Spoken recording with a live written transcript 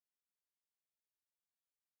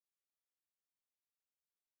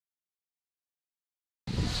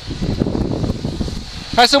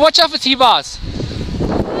Alright, so watch out for T-bars.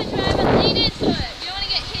 Lean into it. You don't want to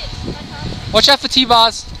get hit. Watch out for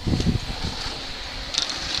T-bars.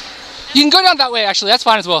 You can go down that way actually, that's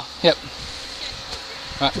fine as well. Yep.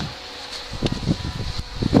 Alright.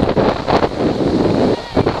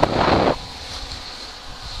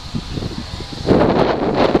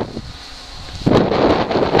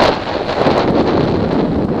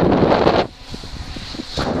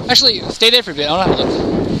 Actually, stay there for a bit, I want to have a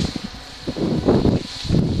look.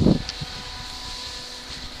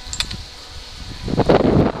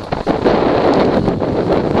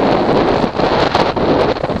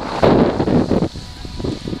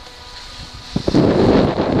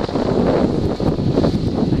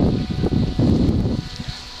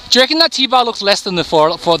 Do you reckon that T-bar looks less than the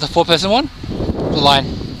four-person one? The line.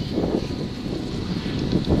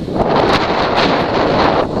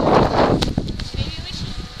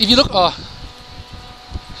 If you look, oh,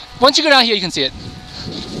 once you go down here, you can see it.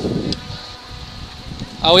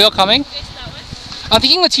 Are we all coming? I'm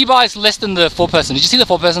thinking the T-bar is less than the four-person. Did you see the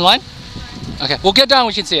four-person line? Okay, we'll get down.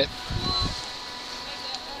 We can see it.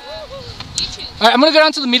 All right, I'm gonna go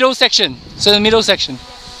down to the middle section. So the middle section.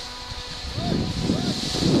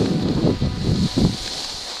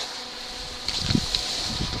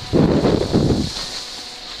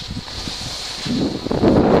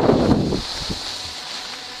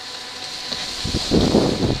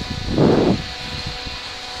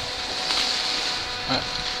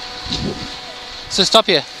 So stop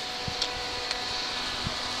here.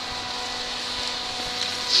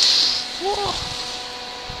 Whoa.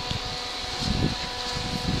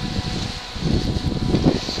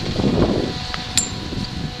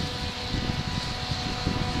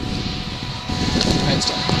 Right,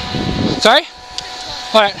 stop. Sorry?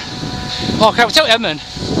 Alright. Oh crap, tell Edmund.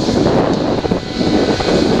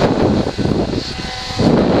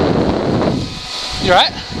 You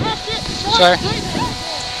alright? Sorry.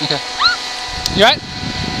 Okay. You alright?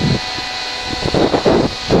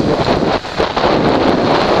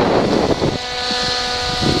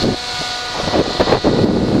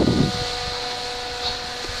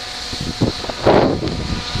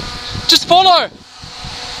 Just follow!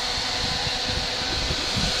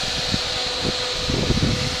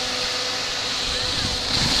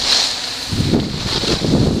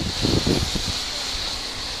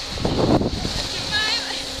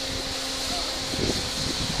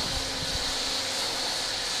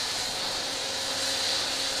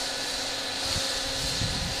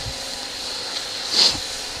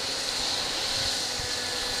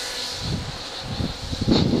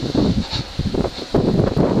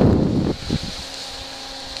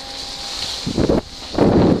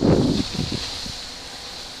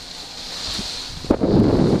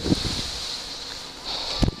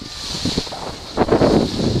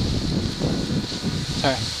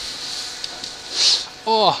 Sorry.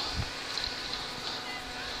 Oh.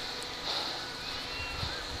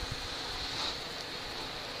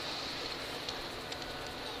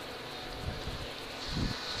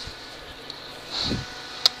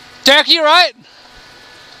 Derek, you right?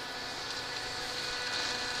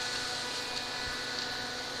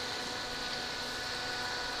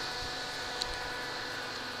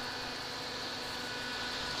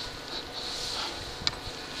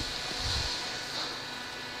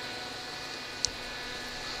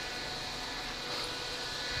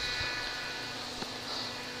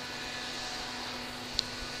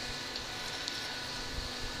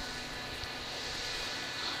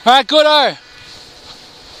 Alright, good-o.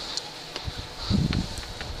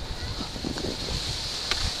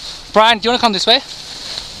 Brian, do you want to come this way?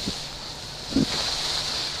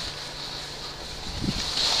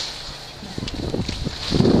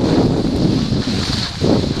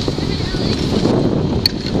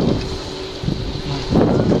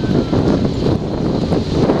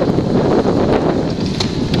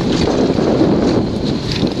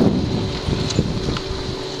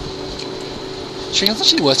 Do you think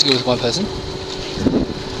it's actually worse to go with one person?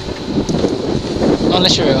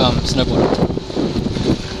 Unless you're a snowboarder.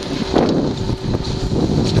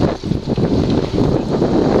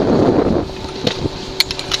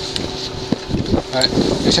 Alright,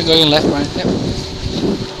 you should go in left, Brian. Yep.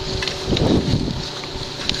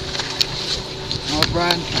 North,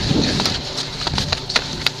 Brian. Okay.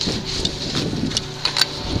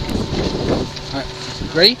 Alright,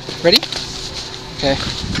 ready? Ready? Okay.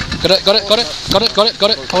 Got it, got it, got it, got it, got it,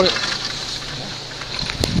 got it, hold it.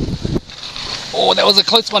 Oh, that was a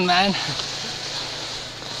close one, man.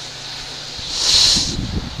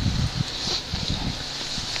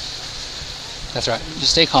 That's right,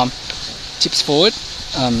 just stay calm. Tips forward,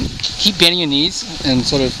 keep bending your knees and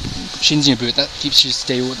sort of shins in your boot. That keeps you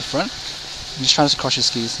stable at the front. I'm just trying to cross your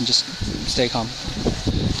skis and just stay calm.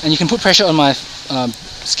 And you can put pressure on my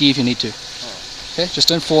ski if you need to. Okay, just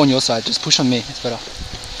don't fall on your side. Just push on me. It's better.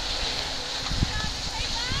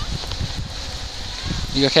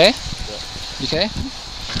 You okay? Yeah. You okay? I'm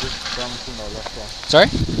just balancing my left one. Sorry?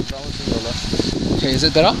 Balancing my left. Okay, is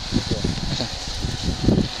it better? Yeah. Okay.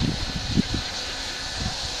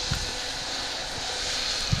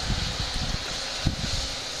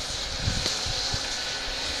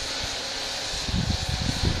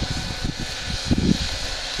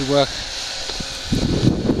 Good work.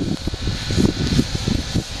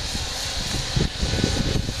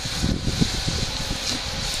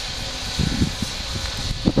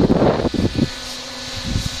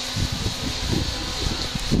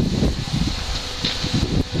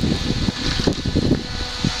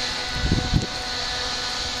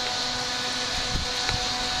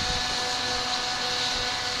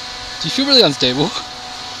 Do you feel really unstable? My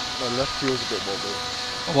left feels a bit more big.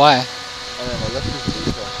 Why? I know, my left is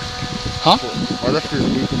weaker. Huh? My left is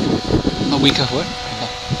weaker. A weaker foot? Okay.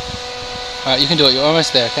 Alright, you can do it. You're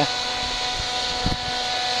almost there, okay?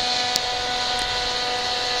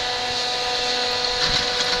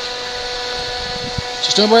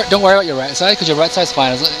 Just don't worry about your right side, because your right side's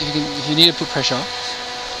fine. If you need to put pressure,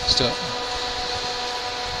 just do it.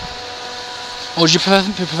 Or would you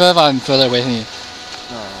prefer if I'm further away from you?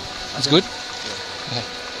 No. That's good? Yeah. Okay.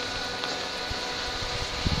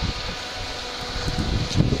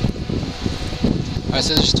 Alright,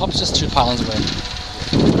 so the top's just 2 pylons away.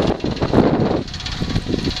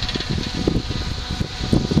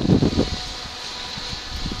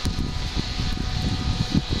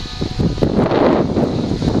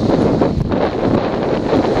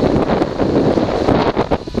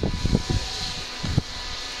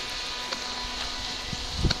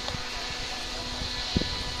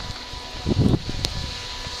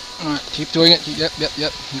 Alright, keep doing it. Yep. You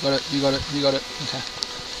got it. Okay.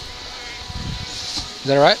 Is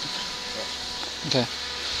that alright? Yeah. Okay.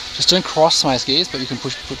 Just don't cross my skis, but you can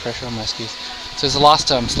put pressure on my skis. So it's the last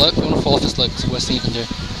slope. You want to fall off the slope. It's the worst thing you can do.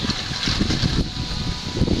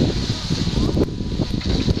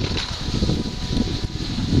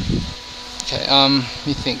 Okay, let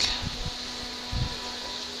me think.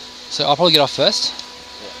 So I'll probably get off first.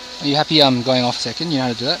 Yeah. Are you happy going off second? You know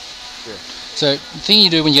how to do that? Yeah. So the thing you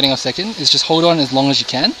do when you're getting off second is just hold on as long as you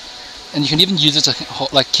can, and you can even use it to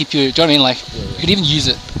like keep you. Do you know what I mean? Like Yeah. you can even use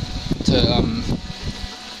it to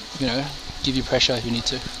you know, give you pressure if you need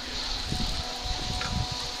to.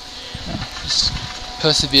 Just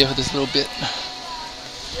persevere for this little bit.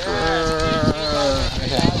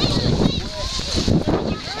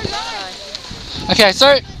 Okay,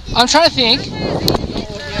 so I'm trying to think,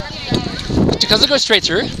 because it goes straight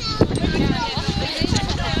through.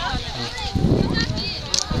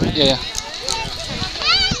 Yeah.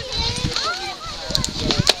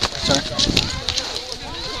 Sorry.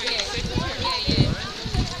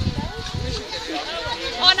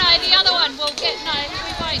 Oh no, the other one. We'll get no.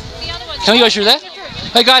 We won't. The other one. Can we go through there?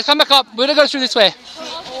 Hey guys, come back up. We're gonna go through this way.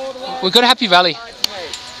 We're going to Happy Valley.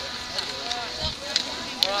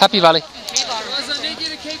 Happy Valley. Guys, I need you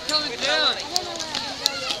to keep coming down.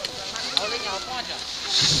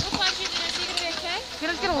 Can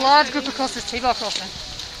I just get a large group across this T-bar crossing?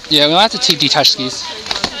 Yeah, we might have to detach skis.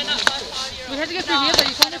 We had to go through here, but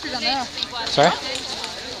you can't go through down there. Sorry?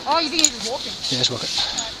 Oh, you think you're just walking? Yeah, just walk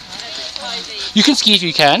it. You can ski if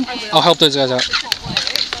you can. I'll help those guys out.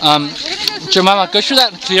 Jemima, go through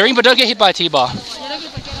that clearing, but don't get hit by a T-bar. You don't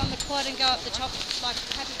get on the quad and go up the top like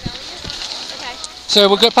Happy Valley. Okay. So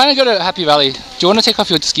we're planning to go to Happy Valley. Do you want to take off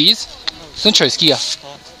your skis? 想除 ski 啊？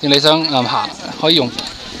定你想行可以用。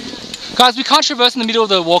Guys, we can't traverse in the middle of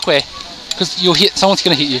the walkway because you'll hit. Someone's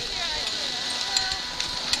gonna hit you.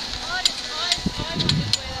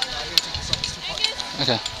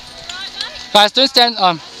 Okay. Guys, don't stand. You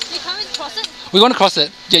come and cross it. We want to cross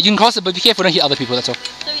it. Yeah, you can cross it, but be careful, don't hit other people. That's all. So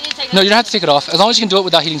we need to take it No, off. you don't have to take it off. As long as you can do it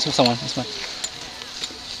without hitting someone, that's fine.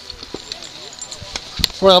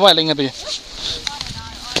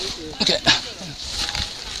 Okay.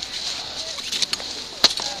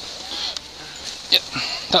 Yep.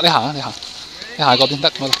 得你行啊，你行。你行嗰邊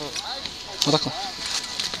得，我得㗎。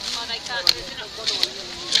Oh, they can't.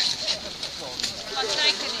 But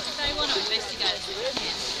they want to investigate it.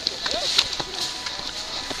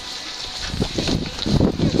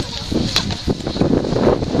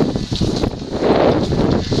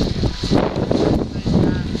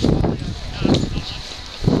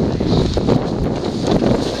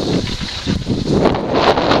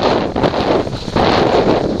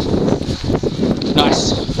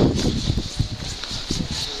 Nice.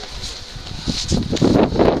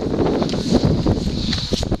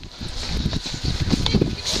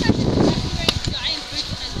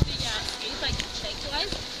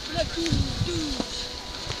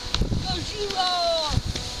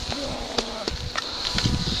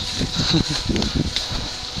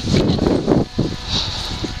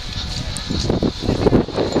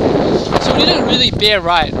 So we didn't really bear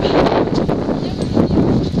right.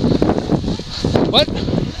 What?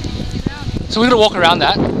 So we're gonna walk around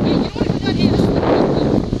that.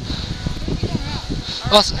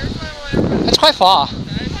 Oh, that's quite far.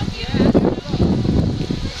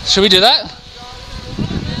 Should we do that?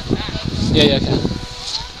 Yeah, okay.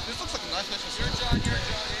 This looks like a nice mission.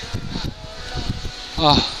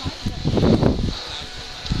 Oh.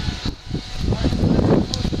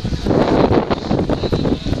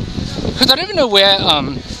 Because I don't even know where,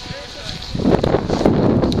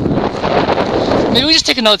 maybe we just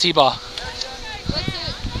take another T-bar.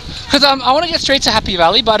 Because I want to get straight to Happy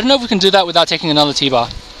Valley, but I don't know if we can do that without taking another T-bar.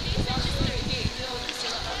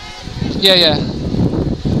 Yeah.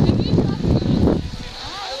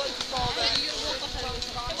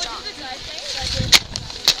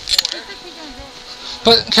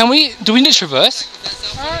 But do we need to traverse?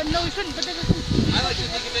 No, we shouldn't, but there's a... I like to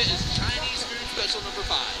think of it as Chinese food special number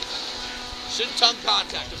 5. Shouldn't tongue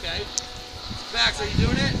contact, okay? Max, are you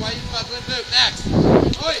doing it? Why are you buckling boot? Max!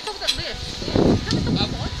 Oi!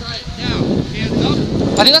 Try it now. Hands up.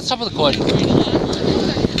 I think that's top of the cord. We need to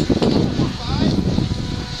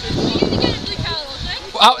get a blue towel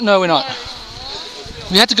also. No, we're not.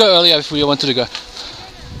 We had to go earlier if we wanted to go.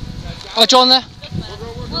 Oh, John there?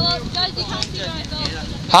 Well, guys, you can't see my belt.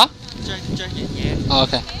 Huh? Jacket, yeah. Oh,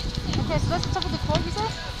 okay. Okay, so that's the top of the cord, you said?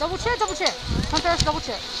 Double chair, double chair. Mount Paris double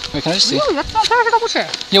chair. Wait, can I just see? Really? That's Mount Paris double chair.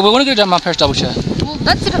 Yeah, we want to go down Mount Paris double chair. Well,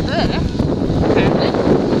 that's it up there.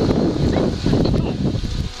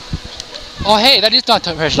 Oh, hey, that is not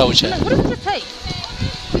Paris double chair. What did we just take?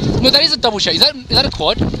 No, that is a double chair. Is that a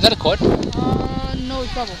quad? Is that a quad? No,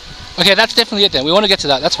 it's double. Okay, that's definitely it then. We want to get to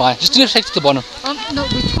that. That's fine. Just do take it to the bottom. No,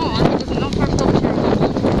 we can't because Mount Paris double chair.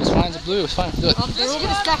 It's fine. It's blue. It's fine. Do it. They're all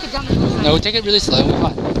gonna stack it down the hill. No, we'll take it really slow. We're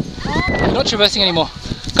fine. We're not traversing anymore.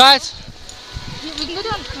 Guys! We can go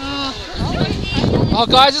down. Oh,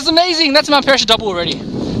 guys, it's amazing! That's Mount Paris double already.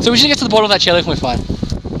 So we should get to the bottom of that chairlift and we're fine.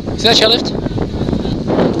 See that chairlift?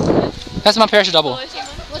 That's Mount Paris double. What's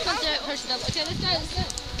on the person double? Okay, let's go.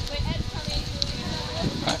 Wait, Ed's coming.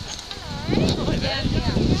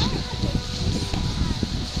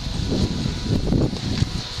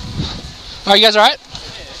 Alright, you guys alright?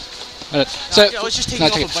 Alright. So, I was just taking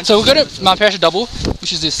off a bunch so of we're going to Mount Paris double,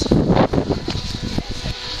 which is this.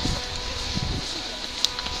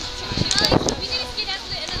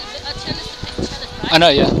 I know,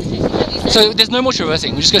 yeah. So there's no more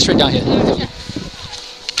traversing. We just go straight down here.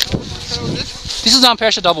 This is Mount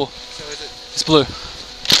Paris double. It's blue.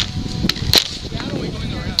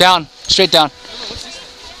 Down, straight down.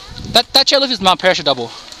 That chairlift is Mount Paris double.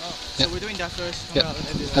 So we're doing that first. Yeah,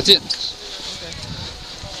 that's it.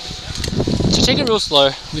 So take it real slow.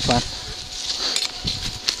 We'll be fine.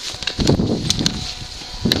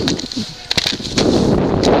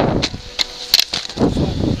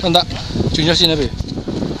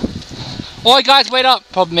 Oh, guys, wait up.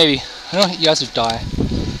 Probably, maybe. I don't think you guys would die.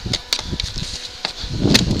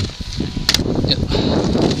 Yep.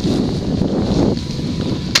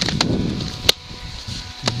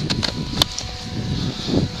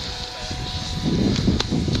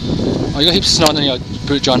 Oh, you got heaps of snow on your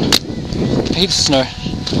boot, John. Heaps of snow.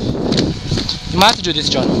 You might have to do this,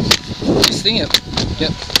 John. This thing, yep.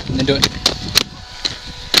 Yep. And then do it.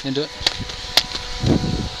 Then do it.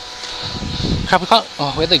 Crap, we can't.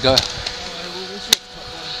 Oh, where'd they go?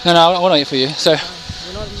 No, I want to wait for you. So.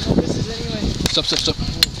 Stop.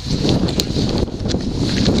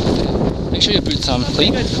 Make sure your boots are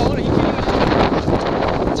clean. It's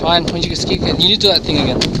fine. When you get ski, you need to do that thing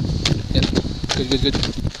again. Yep. Good.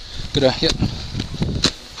 Good. Yep.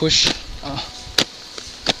 Push.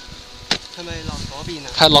 係咪落嗰邊啊？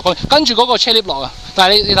係落嗰邊，跟住嗰個車 lift 落啊！但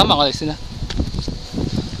係你等埋我哋先啦。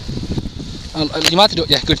You might have to do it.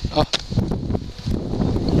 Yeah, good. Oh.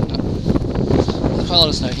 There's quite a lot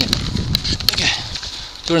of snow here. Okay.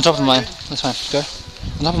 Do it on top of mine. That's fine. Go.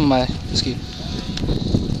 On top of my ski.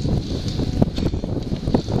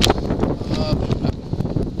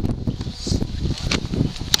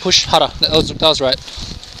 Push harder. That was right.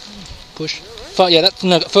 Push. Yeah, that's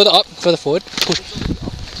no, further up, further forward. Push.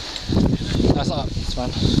 No, it's not up. It's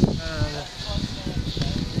fine.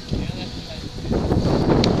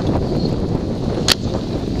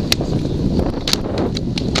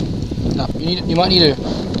 No, you might need to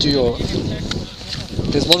do your.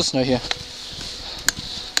 There's a lot of snow here.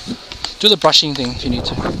 Do the brushing thing if you need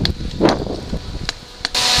to.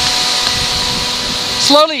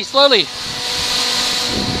 Slowly.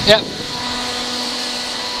 Yep.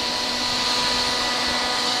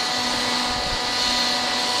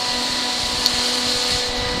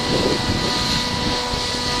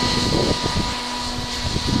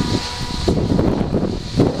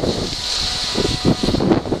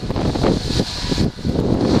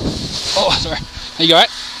 Are you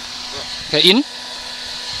alright? Okay, in.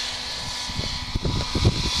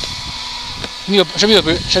 Show me your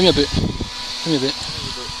boot. Show me your boot. Show me your boot.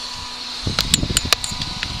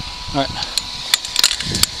 Alright.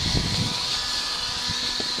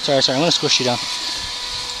 Sorry, I'm gonna squish you down.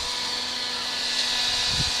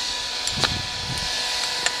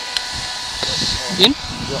 In?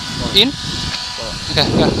 In? Okay,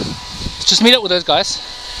 go. Just meet up with those guys.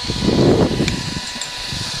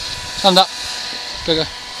 Thumbs up. Go, go.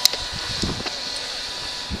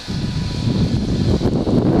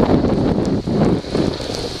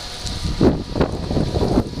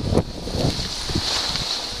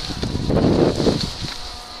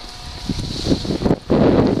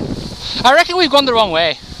 I reckon we've gone the wrong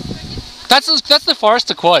way. That's the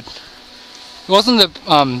Forester quad. It wasn't the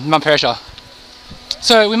Mount Perisher.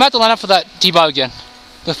 So we might have to line up for that T-bar again.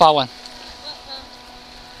 The far one.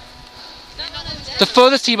 The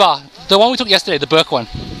furthest T-bar. The one we took yesterday, the Burke one.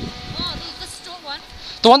 Oh, the short one.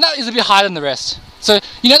 The one that is a bit higher than the rest. So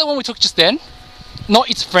you know the one we took just then? Not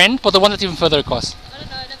its friend, but the one that's even further across. I don't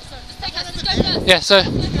know, I never saw it. Just take us, let's go first. Yeah, so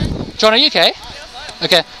John, are you okay?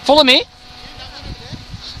 Okay, follow me.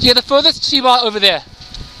 Yeah, the furthest T-bar over there.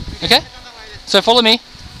 Okay? So follow me.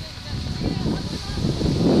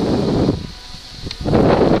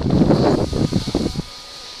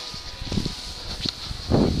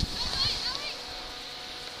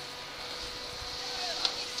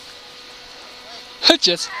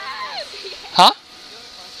 Just, huh?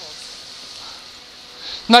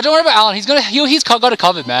 No, don't worry about Alan. He's got it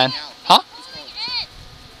covered, man. Huh?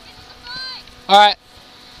 All right.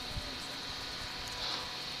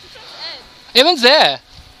 Evan's there.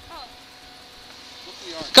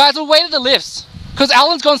 Guys, we'll wait at the lifts because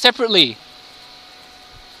Alan's gone separately.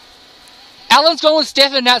 Alan's gone with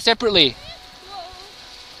Steph and Nat separately.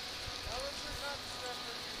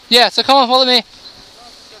 Yeah, so come on, follow me.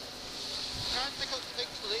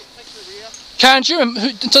 Karen, do you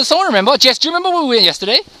remember? Does someone remember? Jess, do you remember where we went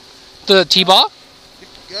yesterday? The T-bar?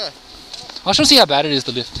 Yeah. I just want to see how bad it is,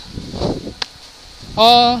 the lift.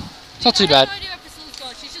 Oh, it's not too bad. I have no idea where Priscilla's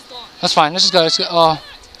gone. She's just gone. That's fine. Let's just go. Let's go. Oh.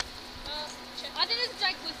 I think there's a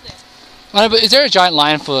giant cliff there. I know, but is there a giant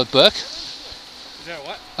line for Burke? Is there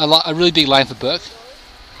a what? A really big line for Burke?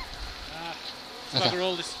 It's like we're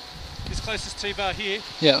all this closest T-bar here.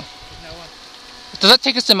 Yeah. There's no one. Does that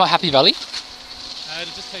take us to Happy Valley?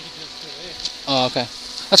 It'll just take you to there. Oh, okay.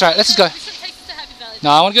 That's right. Let's just go. We should take us to Happy Valley. No,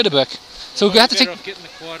 I want to go to Burke. So we're gonna have to take. Better off getting the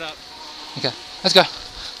quad up. Okay. Let's go,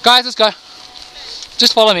 guys. Let's go.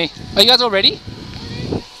 Just follow me. Are you guys all ready?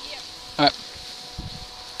 All right.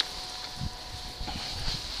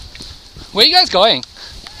 Where are you guys going?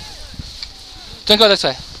 Don't go this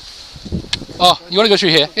way. Oh, you want to go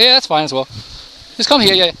through here? Yeah, that's fine as well. Just come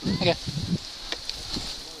here. Yeah. Okay.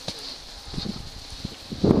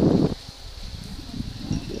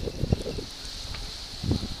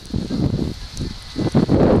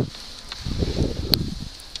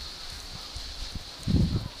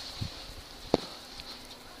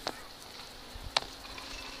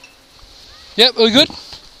 Yep, are we good?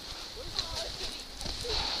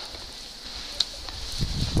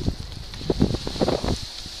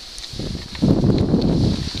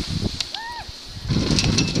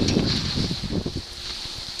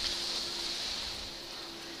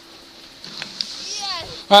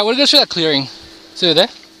 Alright, we're gonna go through that clearing. See you there?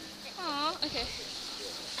 Oh, okay.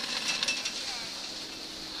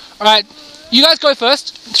 Alright, you guys go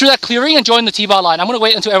first through that clearing and join the T-bar line. I'm gonna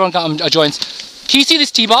wait until everyone joins. Can you see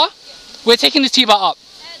this T-bar? We're taking this T-bar up.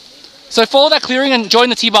 So follow that clearing and join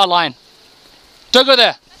the T-bar line. Don't go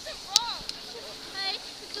there. That's wrong. Hey,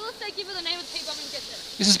 Priscilla said give her the name of the T-bar when you get there.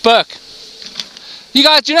 This is Burke. You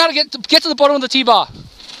guys, do you know how to get to the bottom of the T-bar?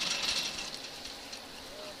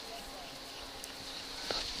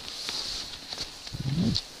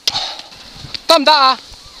 Tamda.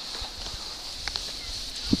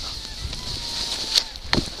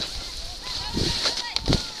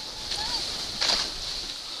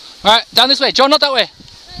 Alright, down this way. John, not that way.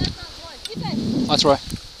 No, that's not right. Keep it. That's right.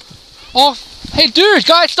 Oh, hey dude,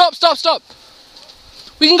 guys, stop.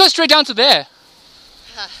 We can go straight down to there.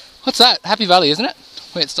 What's that? Happy Valley, isn't it?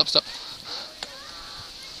 Wait, stop.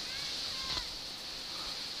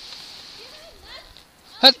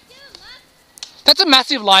 That's a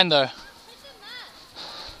massive line though. Check the map.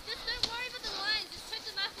 Just don't worry about the lines. Just check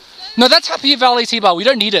the map and go. No, that's Happy Valley T-bar. We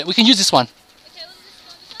don't need it. We can use this one. Okay, we'll just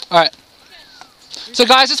go this one. Alright. So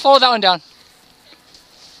guys, just follow that one down.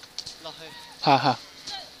 Ha.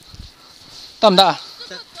 Tamda.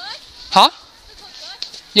 Huh?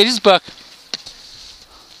 Yeah, this is Burke.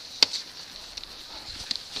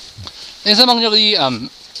 There's among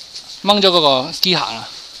the 掹咗嗰個 ski 行啊，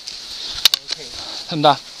得唔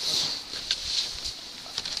得？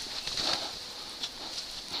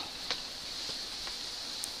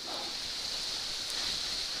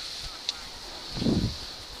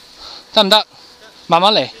得唔得？慢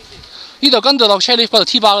慢嚟。呢度跟住落車 lift 嗰度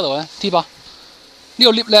T 巴嗰度咧 ，T 巴呢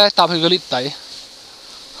個 lift 咧搭去個 lift 底。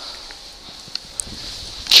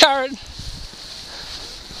Karen。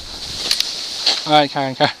Alright,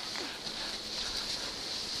 Karen.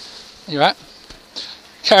 You right?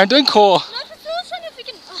 Karen, don't call. No, I'm still trying to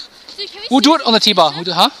freaking. Dude, can we We'll do sit it on the T-bar. ditch We'll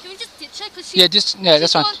do, her? huh? Can we just ditch her? Cause Yeah,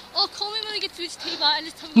 that's fine. Oh, call me when we get through this T-bar and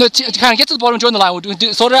just tell me. No, what to do. Karen, get to the bottom, join the line. We'll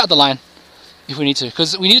sort it out at the line if we need to,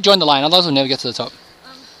 because we need to join the line. Otherwise, we'll never get to the top. Give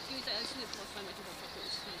me a second. I just need to pause my T-bar properly.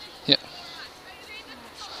 Just finish it. Yeah.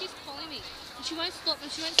 She keeps calling me, and she won't stop,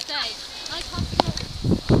 and she won't stay. And I can't figure out.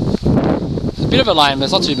 It's a bit of a line, but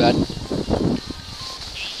it's not too bad.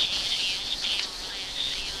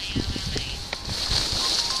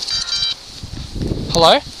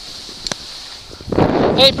 Hello?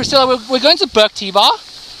 Hey Priscilla, we're going to Burke T-Bar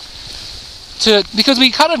because we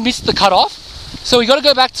kind of missed the cutoff. So we got to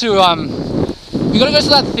go back to we got to go to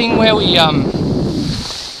that thing where we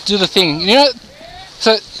do the thing. You know,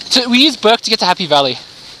 so we use Burke to get to Happy Valley.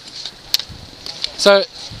 So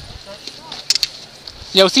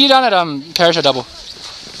yeah, we'll see you down at Perisher Double.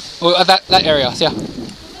 Or at that area. So yeah.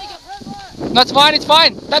 No, it's fine. It's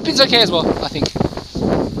fine. That pin's okay as well, I think.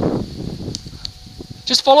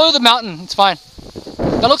 Just follow the mountain, it's fine.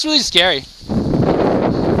 That looks really scary.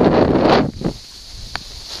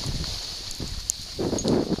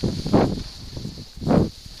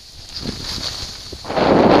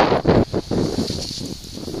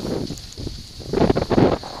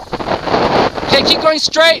 Okay, keep going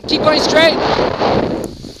straight, keep going straight.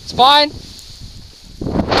 It's fine.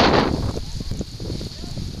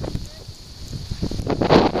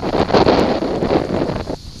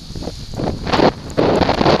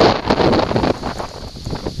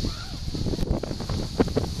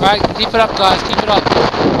 Alright, keep it up guys, keep it up.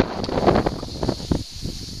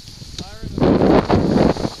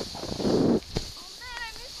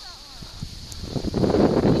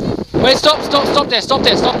 Wait, stop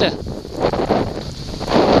there.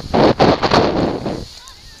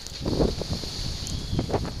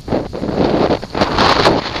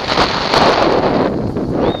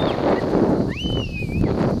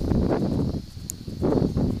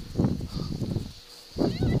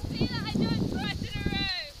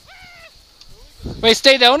 Wait,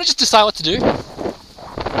 stay there, I want to just decide what to do.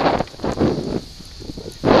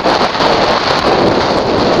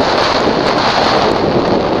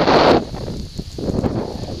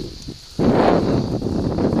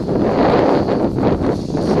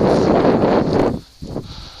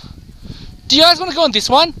 Do you guys want to go on this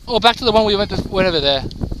one, or back to the one we went over there?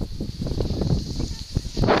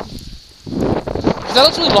 Because that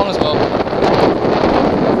looks really long as well.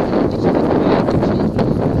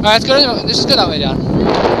 Alright, let's just go that way down.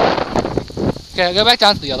 Okay, go back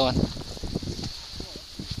down to the other one.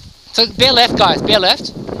 So, bear left guys, bear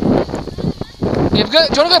left. Yeah, do you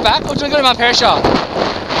want to go back, or do you want to go to Mount Perisher?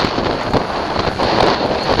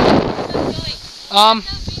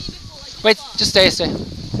 Wait, just stay.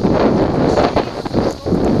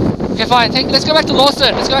 Okay, fine, let's go back to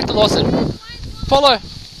Lawson. Follow.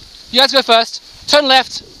 You guys go first. Turn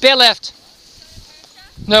left, bear left.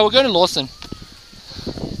 No, we're going to Lawson.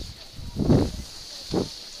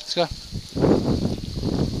 Let's go.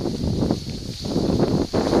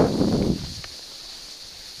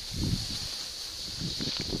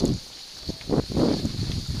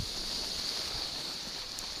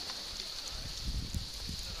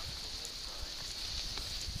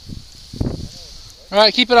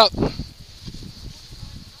 Alright, keep it up.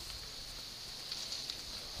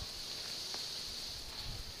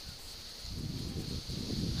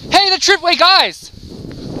 Hey, the trip, wait guys!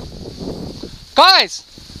 Guys!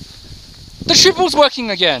 The triple's working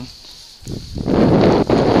again.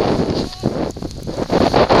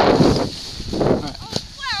 Right.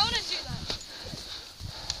 I want to do that.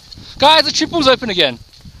 Guys, the triple's open again.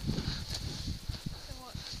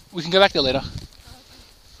 We can go back there later.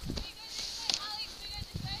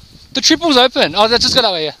 The triple's open. Oh, let's just go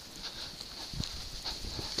that way, yeah.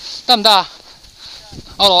 Damn.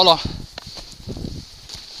 Hold on.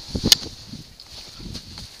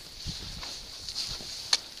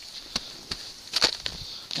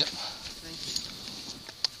 Yep.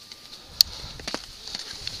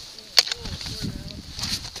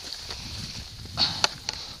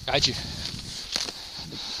 Guide you.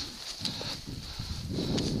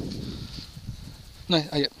 No,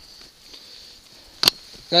 yep.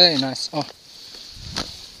 Very nice. Oh.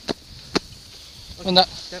 On that.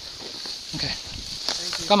 Okay.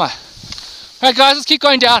 Come on. Alright guys, let's keep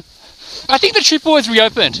going down. I think the triple is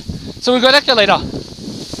reopened. So we'll go back there later.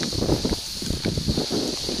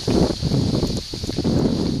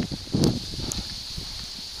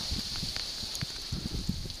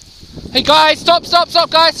 Hey guys, stop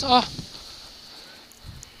guys! Oh.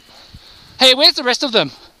 Hey, where's the rest of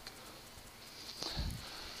them?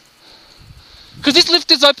 Because this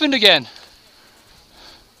lift is opened again.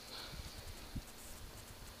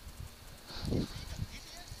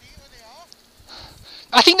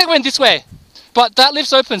 I think they went this way, but that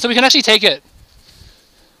lift's open so we can actually take it.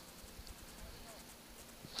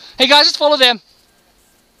 Hey guys, just follow them.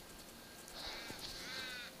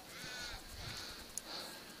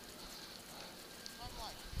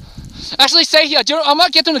 Actually, stay here. I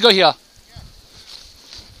might get them to go here.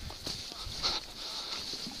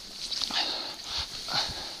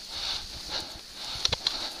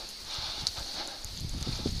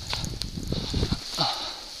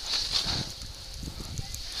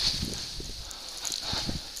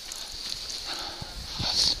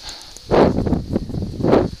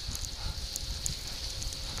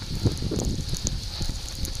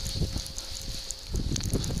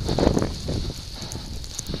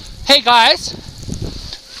 Hey guys,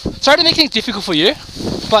 sorry to make things difficult for you,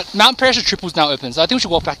 but Mountain Pressure Triple's now open, so I think we should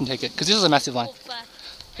walk back and take it, because this is a massive line. Walk back.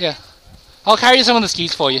 Yeah. I'll carry some of the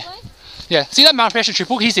skis for you. Yeah. See that Mountain Pressure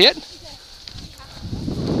Triple? Can you see it?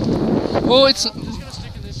 Well, it's...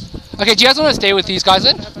 Okay, do you guys want to stay with these guys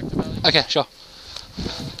then? Okay, sure.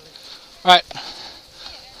 Alright.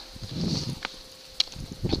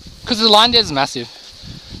 Because the line there is massive.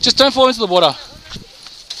 Just don't fall into the water.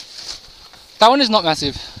 That one is not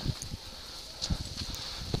massive.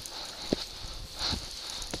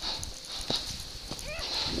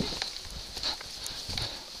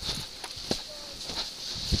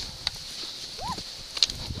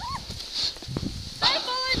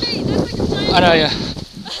 I know, yeah.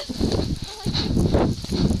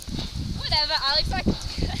 Whatever, Alex, I can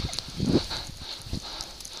do it.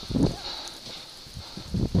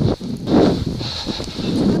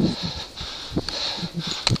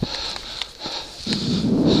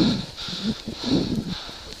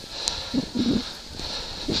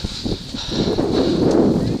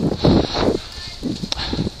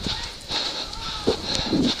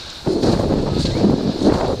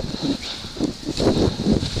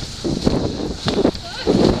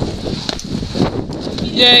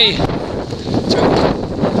 Yay!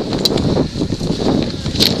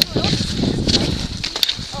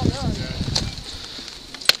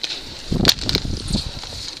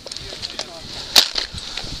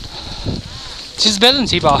 This is better than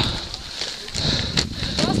T-bar.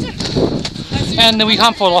 And then we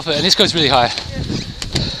can't fall off it, and this goes really high.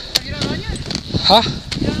 Have you done run yet? Huh?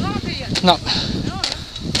 You done run it yet? No.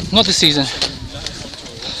 Not this season.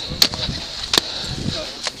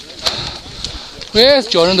 Where's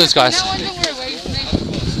Jordan, those guys? That one don't worry, wait for me.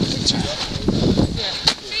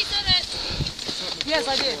 Yes,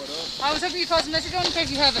 I did. I was hoping you called a message on in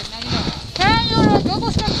case you haven't. Now you know. Can you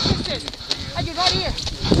double step sisters? I did right here.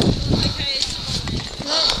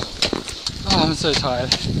 Oh, I'm so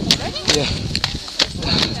tired. Yeah.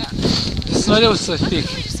 The snow there was so thick.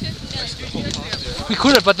 We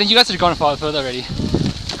could have, but then you guys had gone far further already.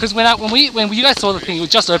 Because when you guys saw the thing, it was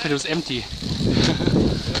just open, it was empty.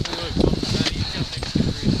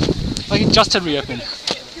 Like it just had reopened.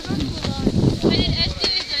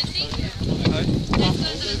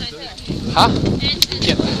 Huh?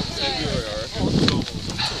 Yep.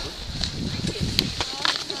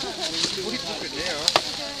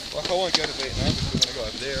 I won't go to Vietnam because I'm going to go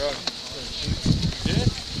over there, right?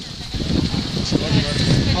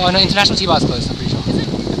 Oh no, International T-Bar is closed, I'm pretty sure.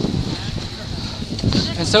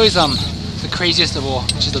 And so is the craziest of all,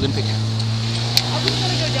 which is Olympic. I wouldn't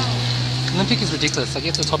want to go down. Olympic is ridiculous. Like,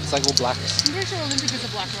 you get to the top, it's like all black. I'm pretty sure Olympic is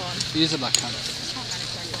a black run. It is a black one.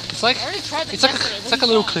 It's like I already tried that it's like yesterday. it's like a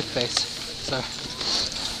little cliff face. So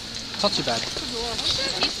it's not too bad.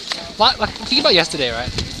 Like think about yesterday, right?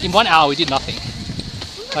 In 1 hour we did nothing.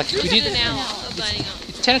 Like we did. An hour of lining up.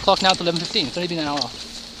 It's 10 o'clock now. It's 11:15. It's only been an hour.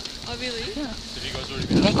 Oh really? Yeah.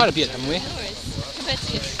 We've done quite a bit, haven't we? Compared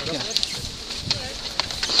to yesterday. Yeah.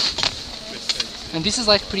 And this is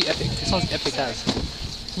like pretty epic. This one's epic as.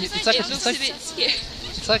 It's like It looks a bit scary.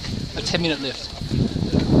 it's like a 10-minute lift.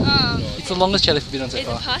 Um, It's the longest chairlift we've been on so is it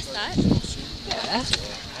far. past that? Yeah. Is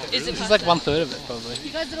it This is past like that? 1/3 of it probably.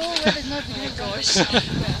 You guys are all aware there's no beginning. Gosh.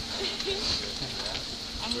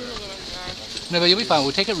 No, but you'll be fine.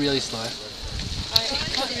 We'll take it really slow. It's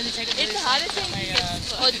the hardest thing to get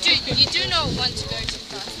slow. Oh, you do not want to go too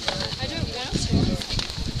fast. I don't want to.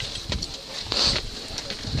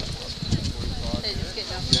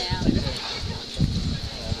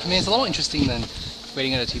 mean, it's a lot more interesting than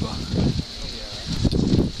waiting at a T-bar.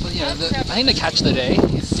 But yeah, I think the catch of the day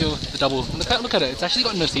is still the double. Look at it, it's actually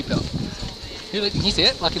got no seatbelt. Can you see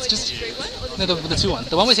it? Like, it's just... No, the two one.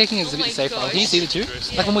 The one we're taking is a bit safer. Can you see the two?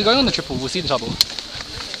 Like, when we're going on the triple, we'll see the double.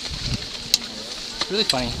 It's really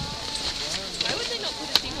funny. Why would they not put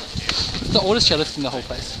a thing on? It's the oldest chairlift in the whole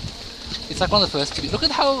place. It's like one of the first to be... Look at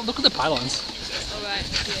the pylons. Alright,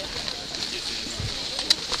 yeah.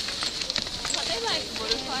 Are they like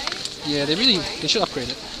modified? Yeah, they should upgrade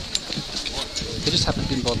it. They just haven't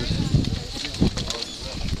been bothered.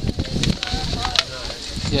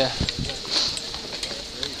 Yeah.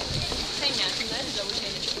 Same mountain though, the double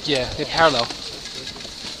chain. Yeah, they're parallel.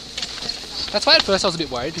 That's why at first I was a bit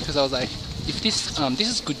worried, because I was like, if this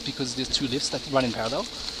is good because there's two lifts that run in parallel.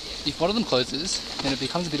 If one of them closes, then it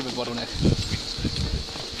becomes a bit of a bottleneck.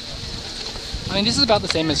 I mean, this is about the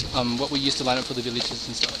same as what we used to line up for the villages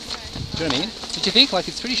and stuff. Do you know what I mean? Did you think? Like,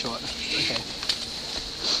 it's pretty short. Okay.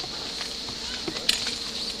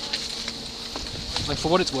 Like, for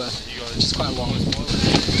what it's worth, it's just quite long.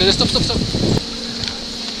 So just stop.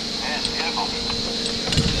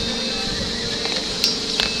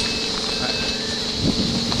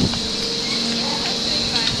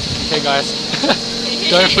 Okay guys,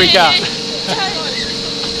 don't freak out.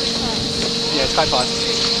 Yeah, it's quite fast.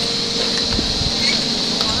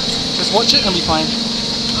 Just watch it and be fine.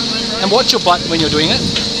 And watch your butt when you're doing it,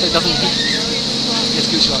 so it doesn't hit. It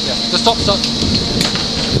scoots you up, yeah. Just stop.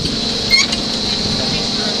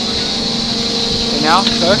 Okay, now,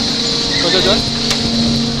 go. Go.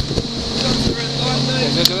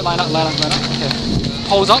 Okay, go, line up. Okay.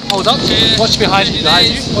 Hold up. Watch behind you.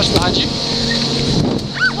 Watch behind you.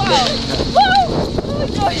 Whoa! Oh my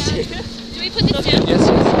gosh! Do we put this down? Yes.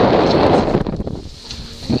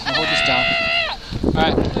 Okay, I'll hold this down.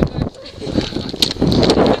 Alright.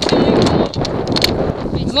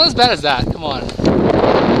 It's not as bad as that, come on.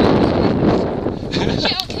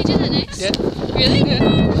 Can we do that next? Yeah. Really?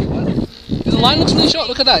 The line looks really short,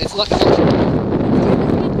 look at that. It's like... That's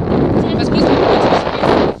good.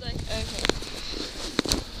 Okay.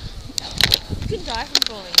 You can die from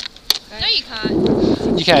falling. Right? No, you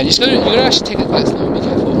can't. You can, you gotta actually take it quite slow and be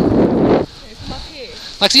careful. Okay, come up here.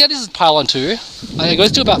 Like, see how this is pylon 2? Like, it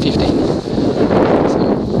goes to about 15.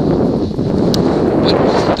 But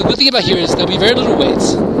the good thing about here is there'll be very little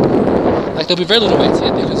weights. Like, there'll be very little weights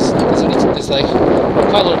here because there's like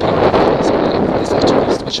quite a lot of people in this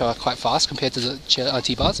actually, which are quite fast compared to the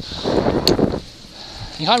T-bars.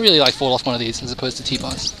 You can't really like fall off one of these as opposed to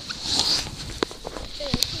T-bars.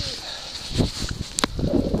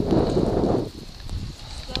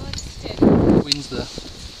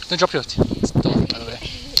 Don't drop your door, by the way.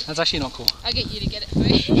 That's actually not cool. I'll get you to get it for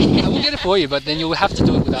me. I will get it for you, but then you'll have to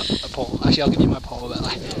do it without a pole. Actually, I'll give you my pole, but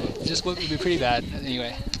like, it just would be pretty bad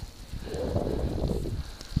anyway.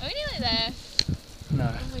 Are we nearly there?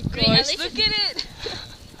 No. Oh my gosh, look at it!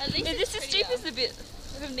 At least is this as steep as the bit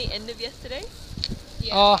from the end of yesterday?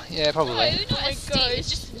 Yeah. Oh, yeah, probably. No, not as steep, it's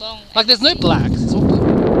just long. Like, there's no blacks, it's all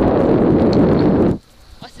blue.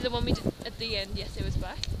 I see the one we did at the end yesterday was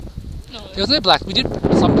black. No. There was no black. We did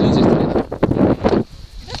some blues yesterday though. It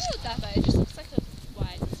doesn't look that bad, it just looks like a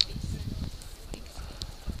wide space.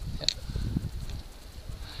 Yeah.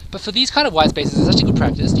 But for these kind of wide spaces, it's actually good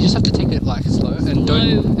practice. You just have to take it like slow and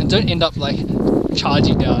don't end up like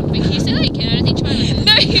charging down. Wait, can you say that again? I don't think trying to.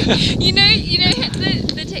 No, you know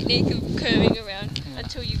the technique of curving around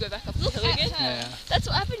until you go back up the hill again. Yeah. That's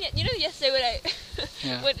what happened. You know, yesterday when I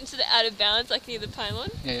went into the out of bounds, like near the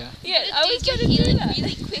pylon. Yeah. I was trying to do that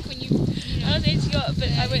really quick when you. I was able to go up, but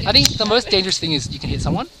I went. I think the most dangerous thing is you can hit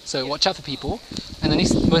someone, so watch out for people. And the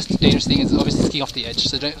next most dangerous thing is obviously skiing off the edge,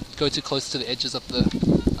 so don't go too close to the edges of the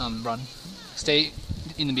run. Stay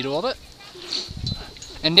in the middle of it.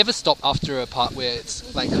 And never stop after a part where it's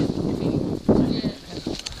like...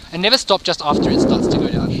 And never stop just after it starts to go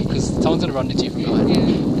down, because someone's going to run into you from behind.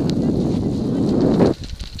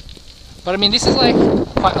 But I mean, this is like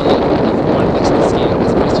quite a lot more like skiing, I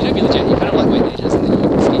suppose. You don't really jet, you kind of like wait ages and then you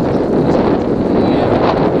ski for that.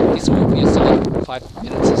 This will be a solid 5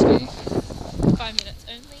 minutes of skiing. 5 minutes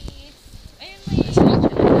only. It's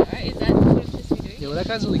not right? Is that what I'm supposed to be doing? Yeah, well that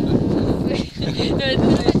guy's really good. No,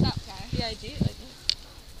 it's not that guy. Yeah, I do.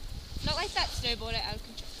 Not like that snowboarder out of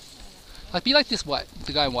control. Like, be like this white,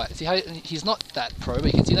 the guy in white. See how he's not that pro, but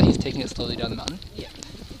you can see that he's taking it slowly down the mountain. Yeah.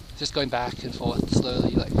 Just going back and forth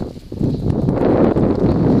slowly, like.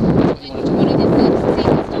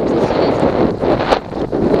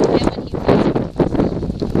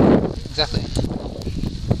 Exactly.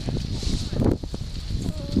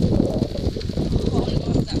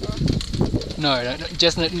 No,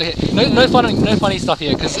 just no funny stuff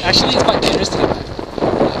here, because actually it's quite dangerous to get back.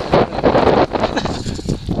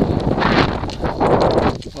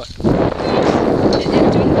 What? Is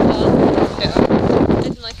it doing the car? Yeah. As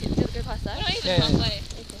in, like, does it go past that? Not even Yeah, yeah. halfway.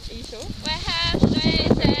 Okay. Are you sure? We're halfway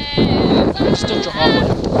Just don't drop off.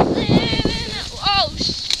 Oh,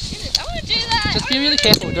 shit. I want to do that. Just be really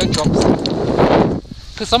careful, don't drop stuff.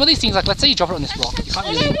 Because some of these things, like let's say you drop it on this rock, you can't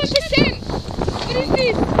Oh, really... 100%. What is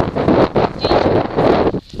this?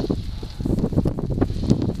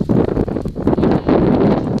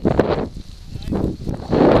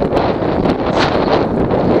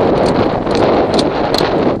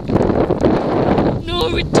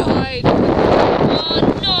 No, it died.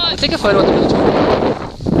 Oh, no. Let's take a photo of the village.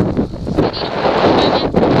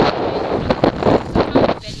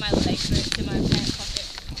 Bend my leg first to my pant pocket.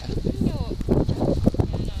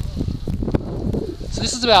 So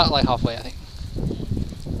this is about like halfway, I think.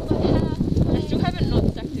 I still haven't not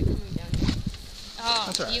stacked it coming down. Oh,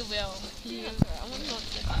 That's alright. you will. Yeah, that's alright. I want to not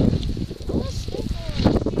stack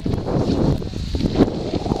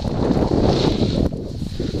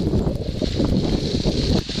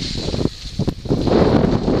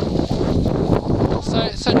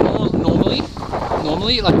So normally,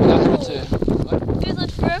 like without having to... it. Goes on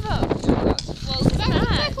forever. Well, look at that.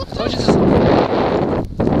 I told you this.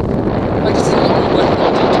 Like this is a lot more work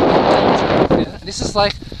than yeah, this is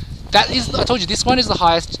like that is. I told you this one is the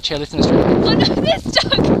highest chairlift in Australia. Oh no, they're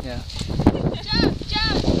stuck. Yeah.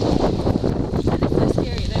 Jump. That's so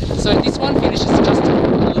scary though. So this one finishes just a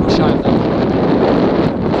little shy of that.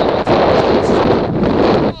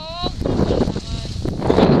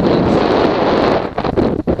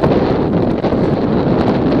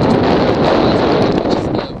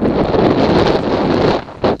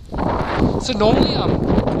 So normally,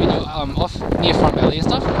 when you're off near Front Valley and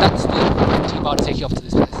stuff, that's the T-bar to take you off to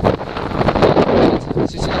this place. So you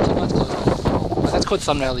see that T-bar's closed. But that's called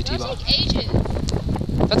Sun Valley It'll T-bar. take ages.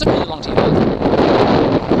 That's a really long T-bar.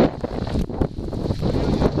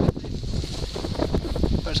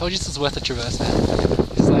 But I told you this is worth a traverse, man.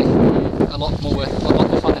 It's like a lot more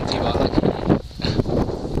fun than T-bar. Like, I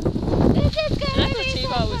thought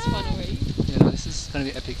T-bar was fun already. you know, this is gonna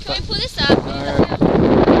be epic. Can But we pull this up?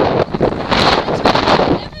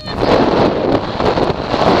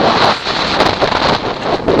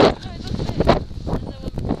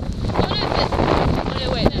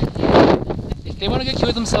 if they want to go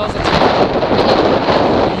kill themselves, that's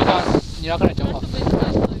you're not gonna jump off. Trust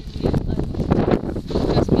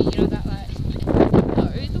me, you know that like. No,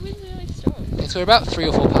 the wind's really strong. Okay, so we're about 3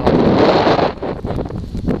 or 4 paddles.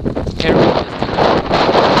 Okay,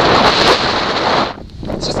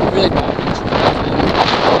 it's just really bad.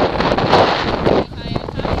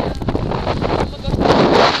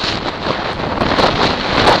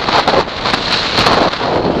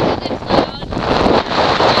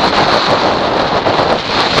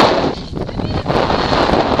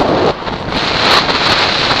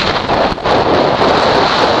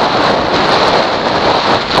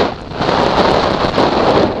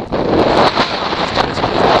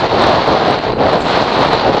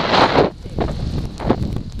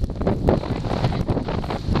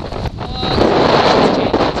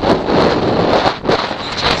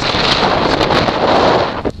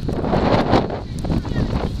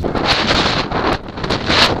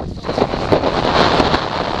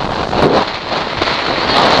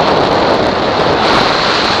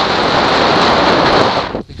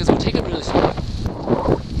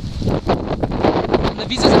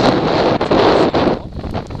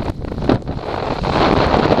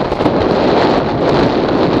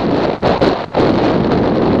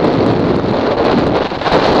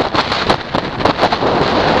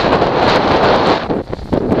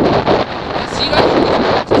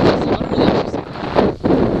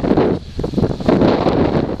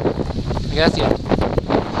 That's the end.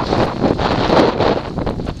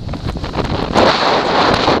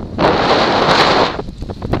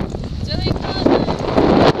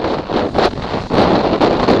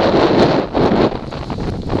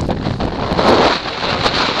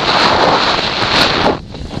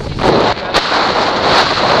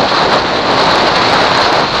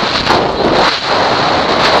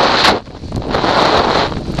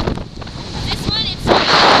 This one, it's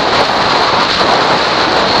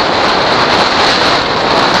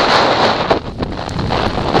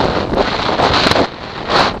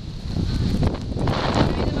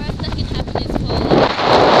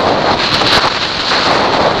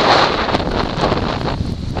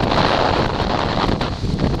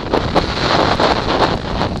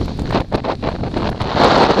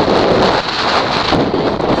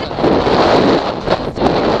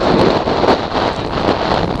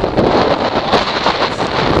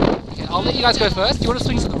you guys go first. You want to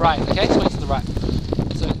swing to the right, okay? Swing to the right.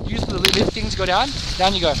 So use the lift thing to go down.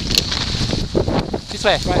 Down you go. This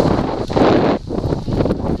way, right?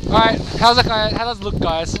 Alright, how's that guy? How does it look,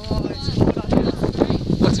 guys?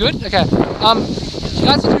 Looks good? Okay. You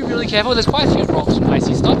guys have to be really careful. There's quite a few rocks and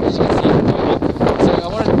icy stuff, as you can see. So I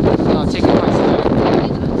want to take it nice slow.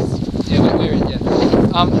 Yeah, we're in, yeah.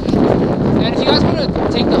 And if you guys want to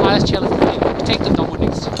take the highest chairlift, you take the double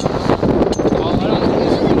next.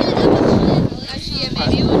 Actually, yeah,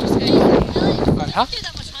 maybe we'll just go. Alright, huh? Do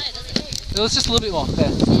that much higher, doesn't it? It was just a little bit more. There.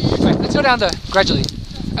 Right, let's go down there, gradually.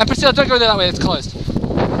 And Priscilla, don't go there that way, it's closed.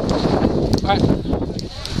 Alright.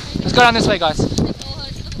 Let's go down this way, guys.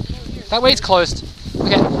 That way it's closed.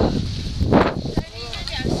 Okay.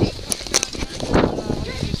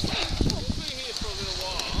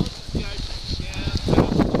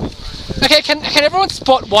 Okay, can everyone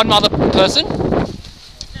spot one other person?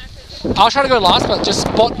 I'll try to go last, but just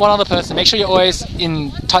spot one other person. Make sure you're always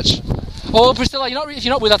in touch. Or Priscilla, if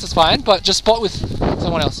you're not with us, it's fine, but just spot with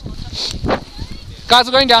someone else. Guys,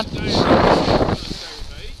 we're going down.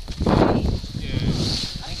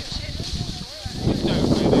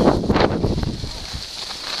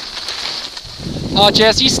 Oh,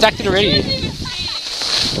 Jess, you stacked it already.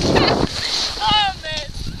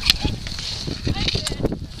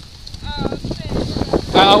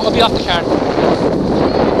 I'll be after Karen.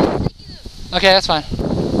 Okay, that's fine.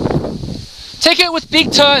 Take it with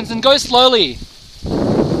big turns and go slowly.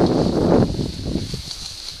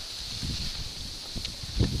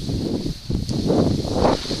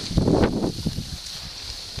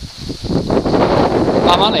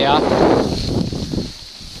 Mana ya?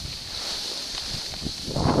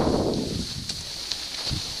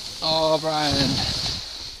 Oh, Brian.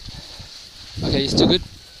 Okay, you still good?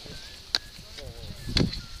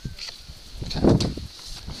 Okay.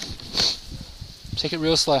 Take it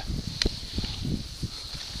real slow.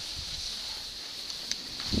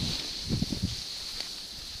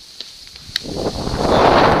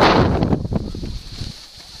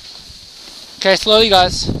 Okay, slowly,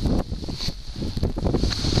 guys.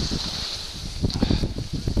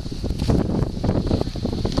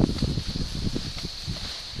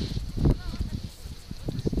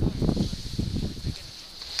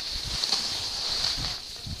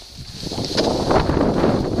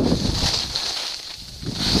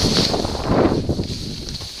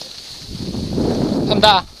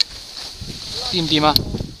 Tanda. Tìm à?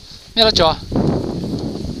 Nghe nó trò.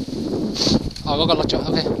 Có con lọt trò,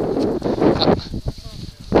 ok.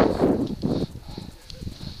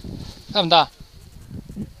 Tanda.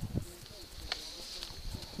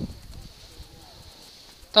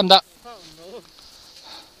 Tanda.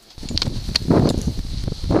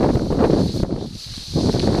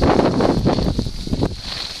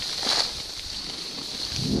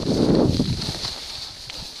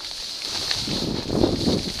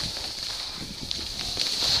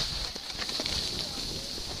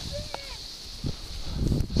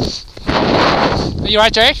 Are you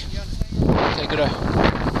right, Jake? Okay, good.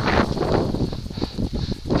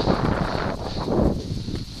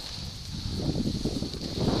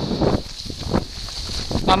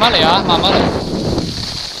 Mamale ya, mamale.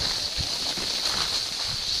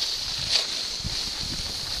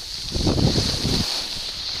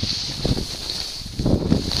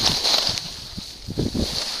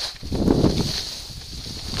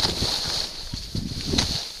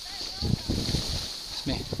 It's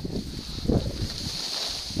me.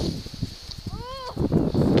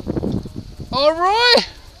 All right.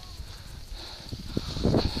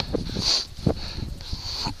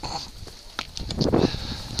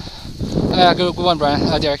 Good one,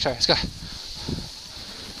 Brian. Derek, sorry. Let's go.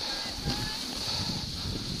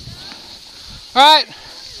 All right.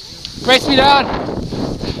 Brace me down.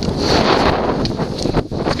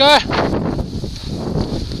 Let's go.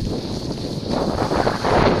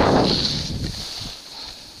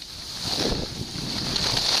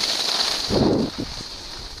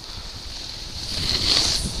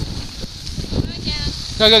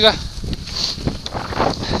 Go, go, go.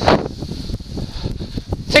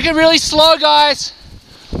 Take it really slow, guys.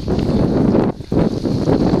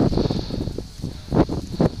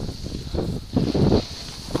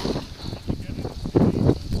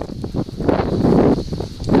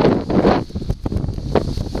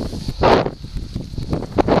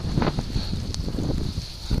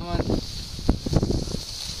 Come on.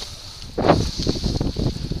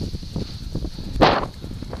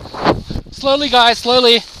 Slowly, guys,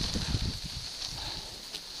 slowly.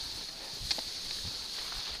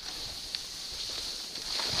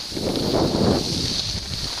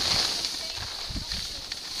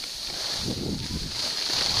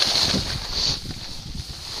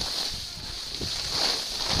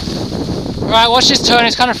 Alright, watch this turn,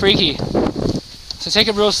 it's kind of freaky. So take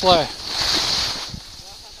it real slow.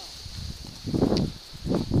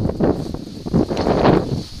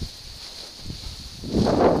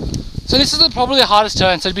 So this is probably the hardest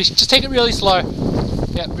turn, so just take it really slow.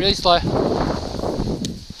 Yeah, really slow.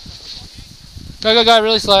 Go, go, go,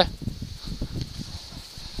 really slow.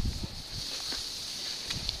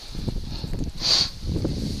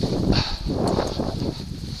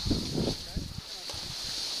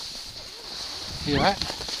 You alright?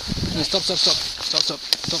 No, stop, stop, stop, stop, stop,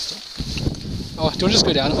 stop, stop. Oh, do you want to just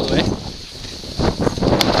go down all the way?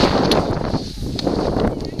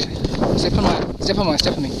 Okay. Step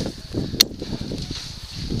on me.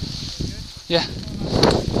 Yeah.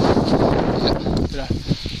 Yeah, good on.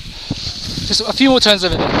 Just a few more turns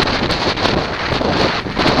over there.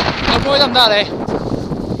 Avoid them that, eh?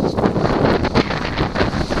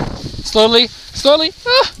 Slowly, slowly.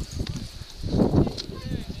 Ah.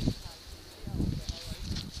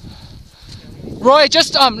 Roy,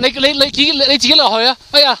 just你自己落去啊！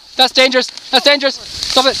哎呀 ，that's dangerous, that's dangerous.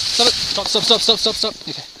 Stop it, stop it, stop, stop, stop, stop, stop, stop.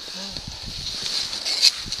 Okay.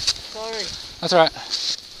 Sorry. That's alright.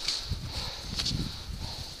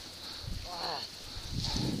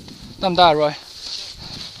得唔得啊 ，Roy？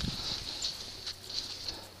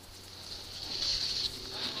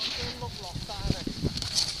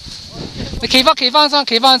 你企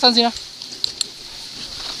翻身先啦。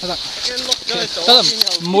得。得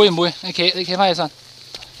唔會，你企翻起身。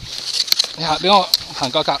你行俾我行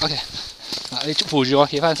個格 ，OK。嗱，你扶住我，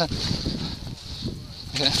企翻起身。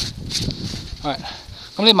OK。係，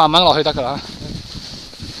咁你慢慢落去得㗎啦。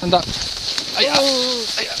得唔得？哎呀，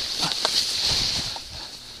哎呀。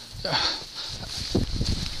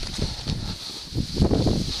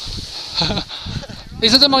你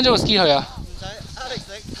使唔使掹咗個 ski 去啊？唔使 ，Alex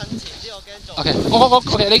你褪前啲，我驚撞。OK， 我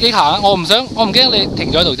OK， 你幾行啊？我唔驚你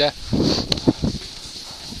停咗喺度啫。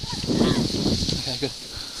OK， good。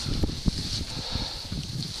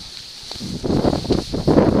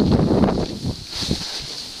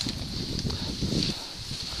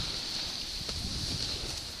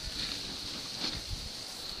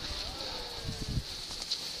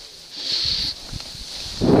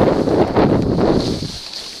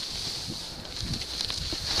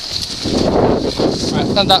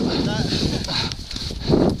得唔得？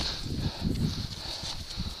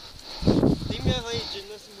點樣可以轉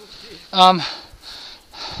得 smooth 啲？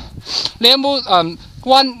你有冇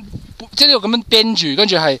彎？即係呢度咁樣釘住，跟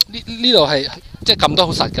住係呢度係即係撳得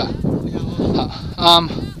好實㗎。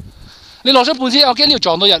你落咗半先，我驚呢度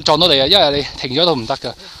撞到你啊，因為你停咗度唔得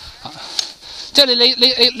㗎。即係你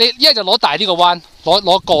一係就攞大啲個彎，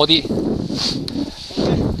攞過啲。我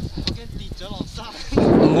驚跌咗落山。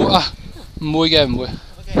唔會啊，唔會嘅，唔會。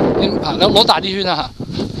你攞大啲圈啊嚇。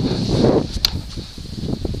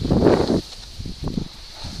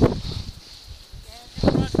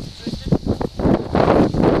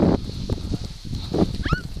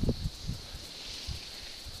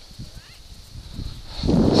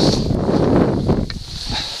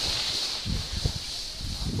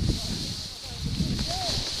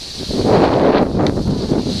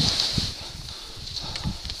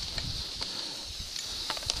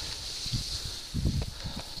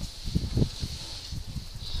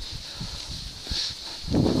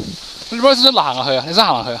你想唔想行落去啊？你想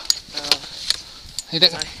行落去啊？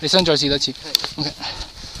你想再試多次 ？OK。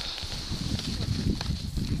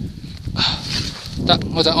得，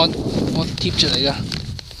我貼住你㗎。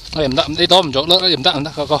我哋唔得，你躲唔咗，唔得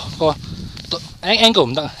個 angle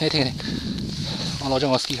唔得，你聽。我攞咗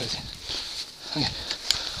我 ski 佢先。OK。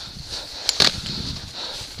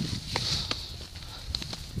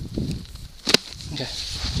OK。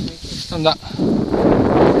得唔得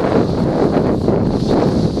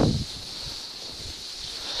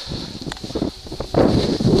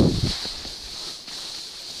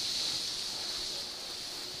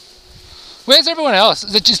？Where's everyone else?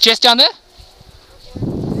 Is it just Jess down there?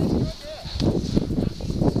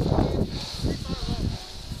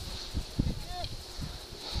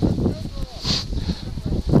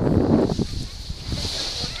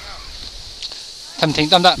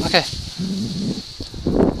 Done that. Okay.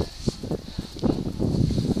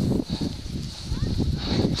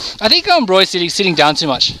 I think Roy's sitting down too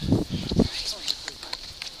much.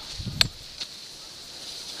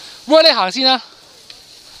 Roy 你行先啦。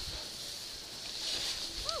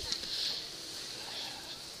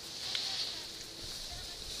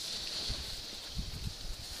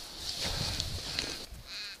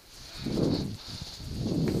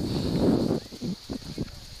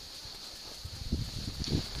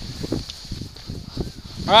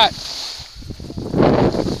All right.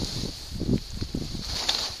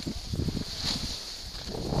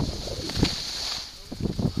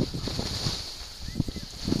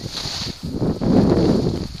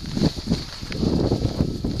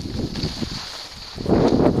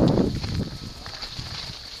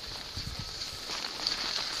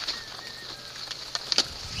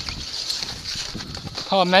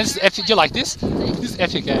 Oh man, this is epic. You like this? This is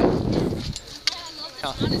epic, eh?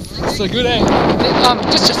 So good, eh?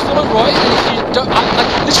 Just follow Roy, and if you don't,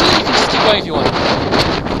 like literally, you can just keep going if you want.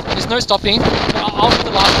 There's no stopping. But I'll be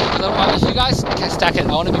the last one because if you guys can stack it,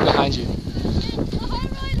 I want to be behind you.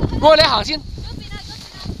 Roy 你行先，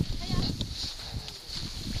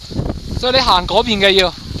所以你行嗰邊嘅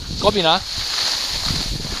要，嗰邊啊。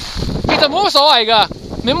其實冇乜所謂㗎，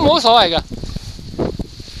你冇乜所謂㗎。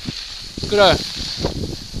Good.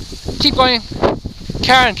 Keep going.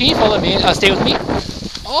 Karen, can you follow me? Stay with me.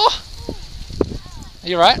 Oh, are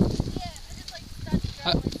you right?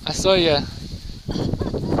 I saw you.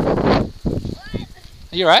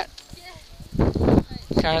 Are you right?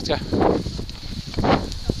 Karen, let's go. I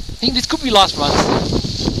think this could be last run.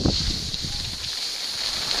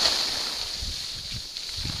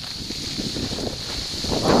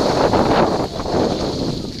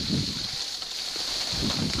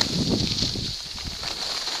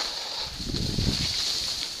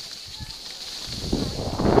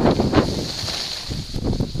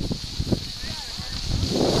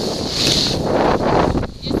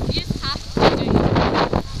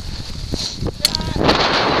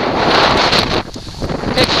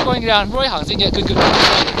 Going down, Roy 行先嘅 good good.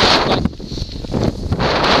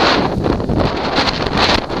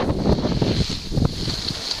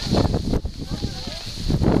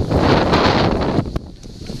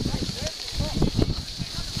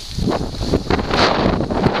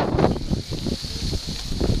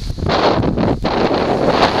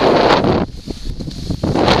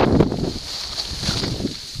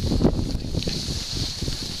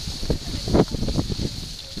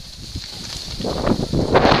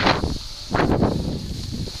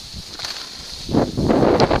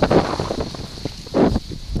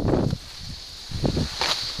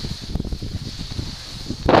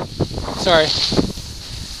 Sorry.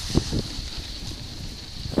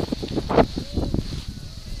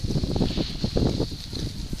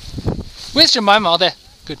 Where's Jemima? Oh, there.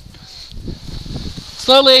 Good.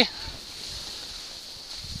 Slowly.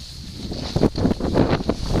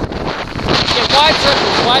 Yeah,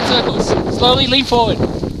 wide circles. Slowly lean forward.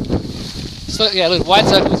 Yeah, look, wide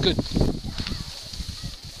circles, good.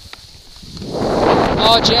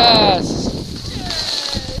 Oh, Jazz.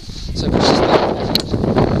 So push this back.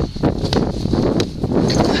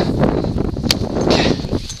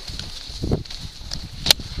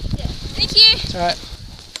 It's alright.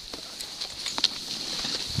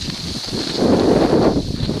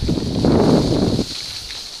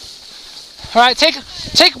 Alright,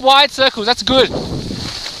 take wide circles, that's good.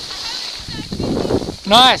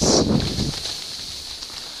 Nice.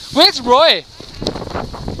 Where's Roy?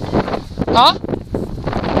 Huh?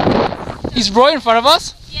 Is Roy in front of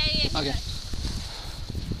us? Yeah. Okay.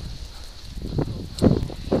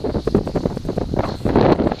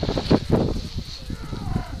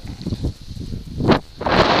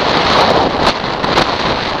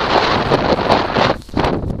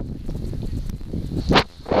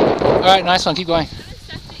 Alright, nice one, keep going.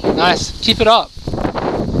 Nice, keep it up.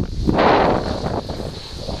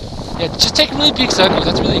 Yeah, just take really big circles,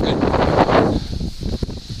 that's really good.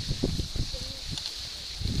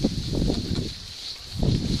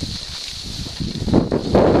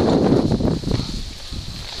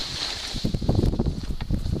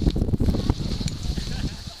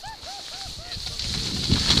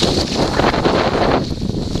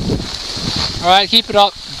 Alright, keep it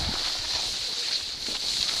up.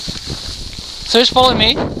 So just follow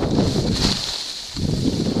me.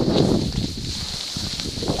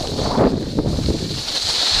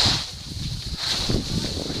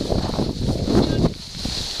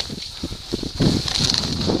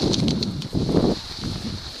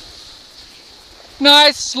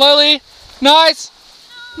 Nice, slowly. Nice.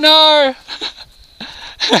 No.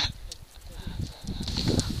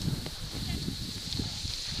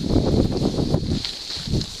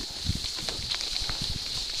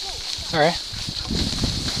 Sorry.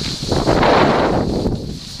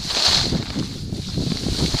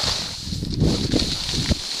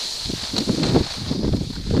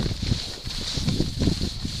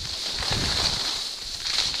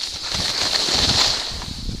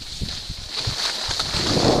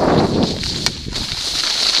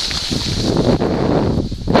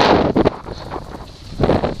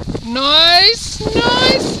 Nice.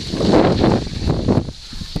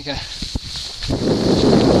 Okay.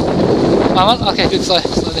 Okay, good. Slowly.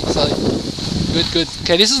 Good.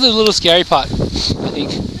 Okay, this is the little scary part. I think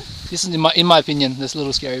this is in my opinion, this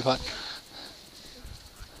little scary part.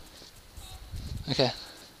 Okay.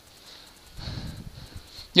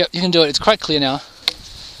 Yep, you can do it. It's quite clear now.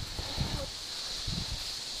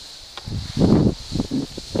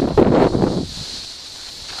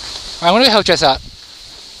 Alright, I'm gonna go help Jess out.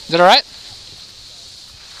 Is that alright?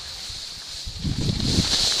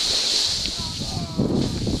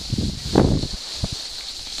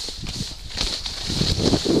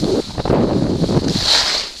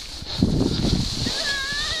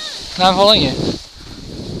 No, I'm following you.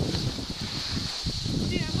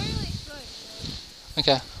 Dude, I'm wearing like slow.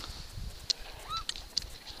 Okay.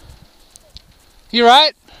 You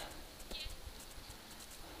right?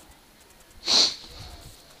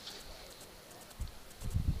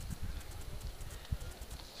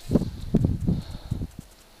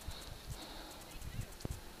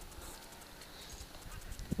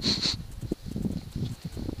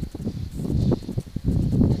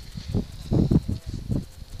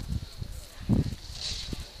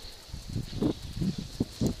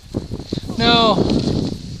 No.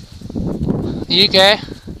 You okay?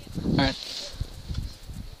 Alright.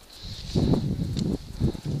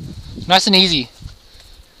 Nice and easy.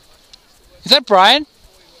 Is that Brian?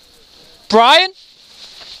 Brian?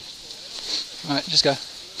 Alright, just go.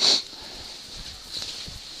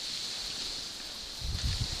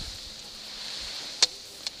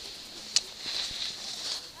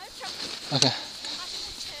 Okay.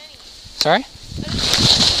 Sorry?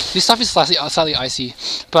 This stuff is slightly icy,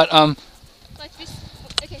 but Like this.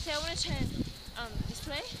 Okay, so I want to turn this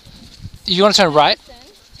way. you want to turn right? Then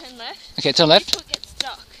turn left. Okay, turn This left. foot gets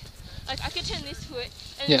stuck. Like I could turn this foot,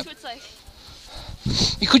 and Yeah. this foot's like.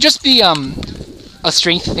 It could just be a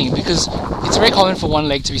strength thing because it's very common for one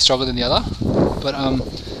leg to be stronger than the other. But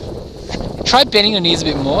try bending your knees a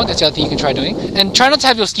bit more. That's the other thing you can try doing, and try not to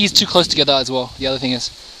have your skis too close together as well. The other thing is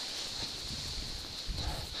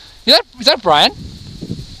that Brian?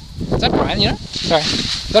 Is that Brian? You know? Sorry,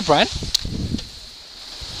 is that Brian?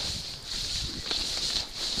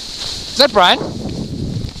 Is that Brian?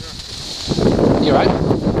 You alright?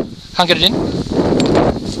 Can't get it in?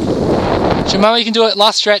 Shimama, you can do it.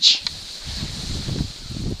 Last stretch.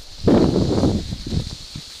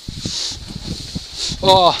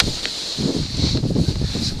 Oh.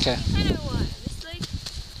 Okay. I don't know why. This leg,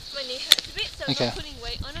 my knee hurts a bit, so I'm Okay. not putting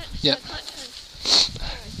weight on it. Yep. So I can't turn.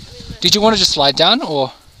 Did you want to just slide down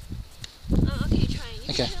or? I'll keep trying. You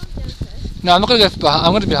Okay. can tell down first. No, I'm not gonna go.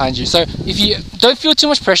 I'm gonna be behind you. So if you don't feel too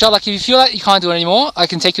much pressure, like if you feel like you can't do it anymore, I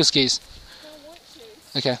can take your skis. I want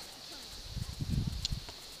to. Okay.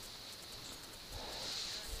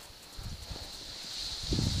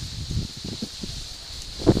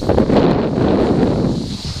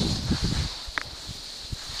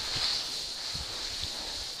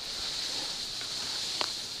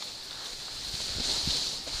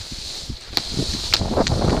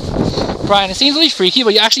 Brian, it seems really freaky,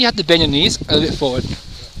 but you actually have to bend your knees a bit forward.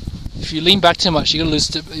 If you lean back too much, you're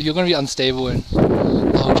gonna be unstable and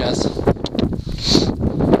the whole jazz.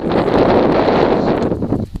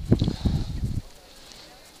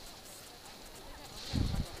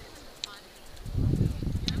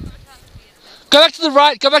 Go back to the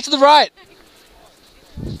right. Go back to the right.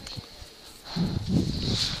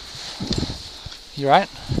 You right?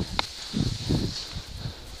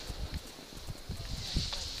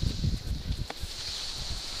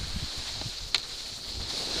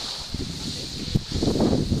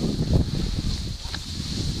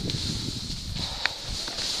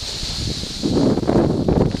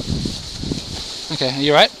 Okay, are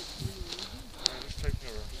you right?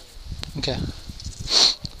 Okay.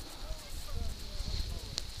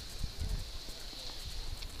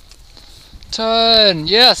 Turn,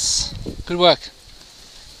 yes. Good work.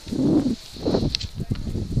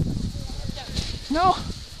 No.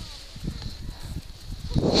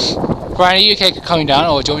 Brian, are you okay coming down,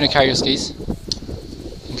 or do you want me to carry your skis?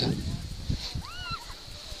 Okay.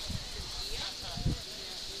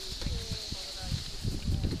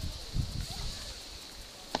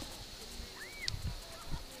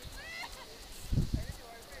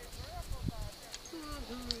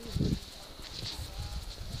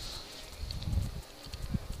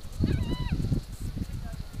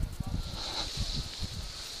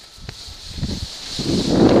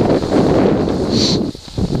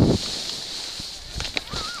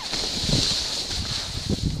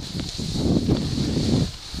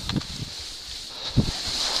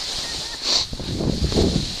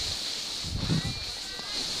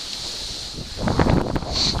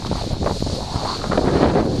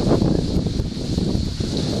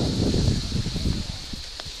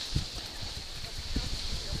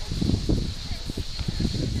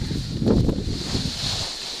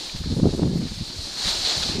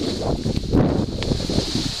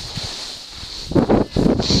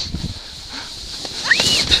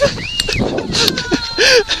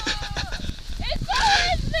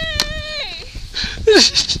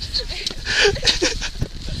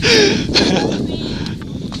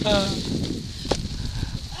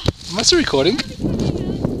 still recording.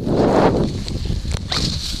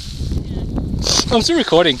 I'm still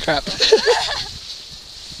recording, crap.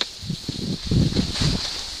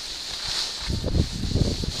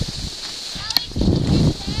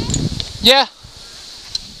 Yeah.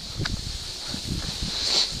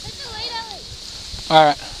 Let's go wait, Alex.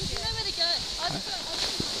 Alright. You know where to go.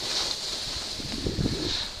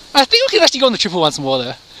 I think we can actually go on the triple once more though. No,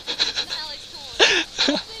 Alex, come on.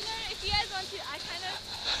 Actually, no, if you guys want to, I kind of...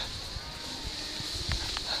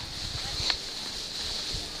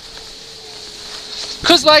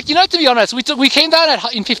 Because, like, you know, to be honest, we came down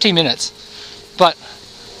in 15 minutes. But,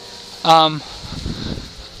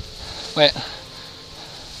 wait.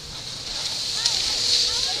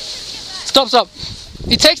 Stop.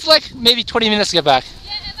 It takes like maybe 20 minutes to get back. Yeah,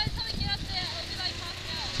 and by the time we get up there, it'll be like half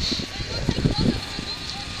an hour. But it will take longer because we'll go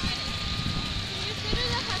Friday. Can you go to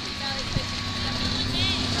that Happy Valley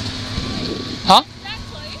place? Huh? That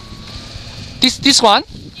close? This one?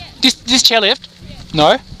 Yeah. This chairlift? Yeah.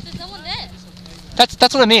 No. There's no one there.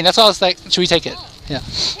 That's what I mean. That's why I was like, should we take it? Oh. Yeah. Take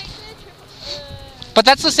the triple... But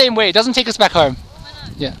that's the same way. It doesn't take us back home. why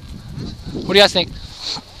not? Yeah. What do you guys think?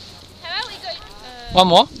 How about we go... One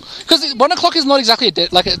more? Because 1 o'clock is not exactly a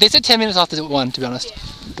like they said 10 minutes after 1, to be honest.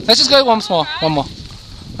 Let's just go once more. One more.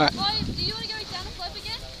 Alright. Boys, do you want to go down the slope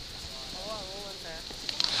again?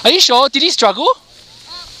 Are you sure? Did he struggle? Lot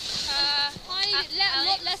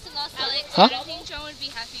less than last time. Huh? I don't think John would be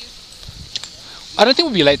happy. I don't think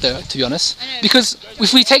we'll be late though, to be honest. I know. Because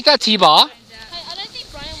if we take that T-bar... Hey, I don't think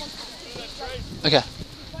Brian wants to. Okay.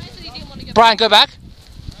 Brian said he didn't want to go. Brian, go back.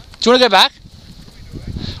 Do you want to go back?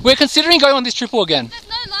 We're considering going on this triple again. There's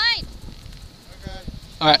no line.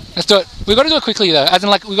 Alright, let's do it. We've got to do it quickly though, as in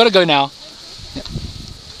like, we've got to go now. Yeah.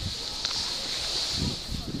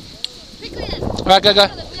 Quickly then. Alright, go.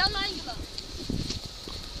 Without lying, give up.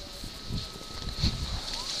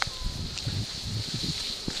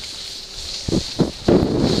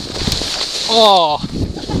 Oh,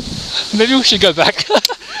 maybe we should go back.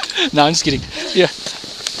 No, I'm just kidding. Yeah.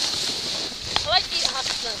 I like to eat half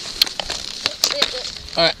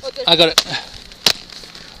the Alright, I got it.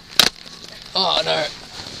 Oh no.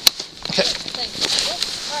 Okay.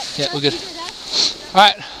 Thanks. Yeah, we're good.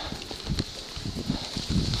 Alright.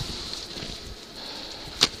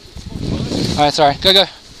 Alright, sorry. Go.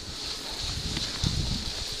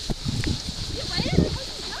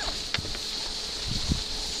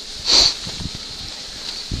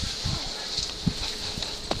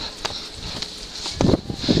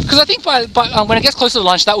 Because I think by when it gets closer to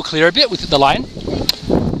lunch, that will clear a bit with the line.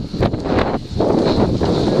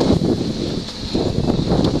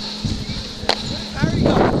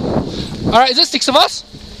 Alright, is it 6 of us?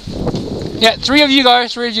 Yeah, 3 of you go.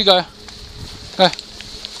 Go.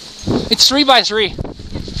 It's 3 by 3.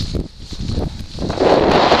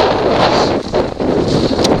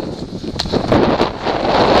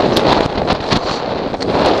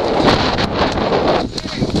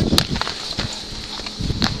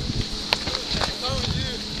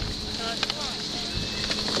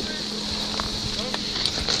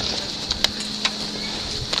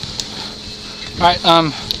 Alright,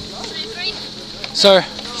 so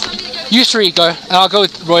you 3 go, and I'll go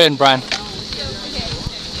with Roy and Brian.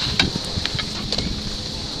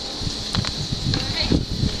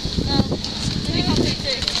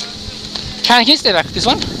 Can you stay back? This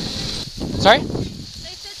one? Sorry? They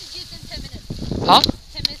said to give them 10 minutes. Huh?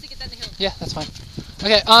 10 minutes to get down the hill. Yeah, that's fine.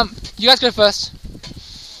 Okay, you guys go first.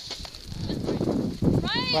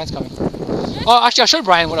 Brian! Brian's coming. Oh, actually, I'll show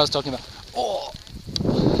Brian what I was talking about. Oh.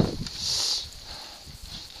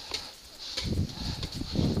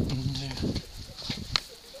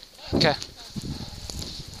 Okay.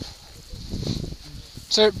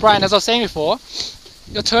 So, Brian, as I was saying before,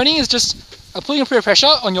 your turning is just putting a bit of pressure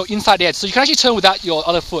on your inside edge, so you can actually turn without your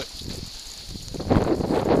other foot.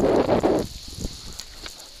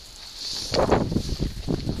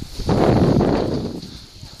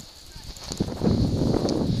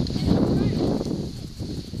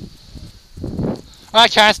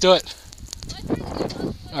 Alright, Karen, let's do it.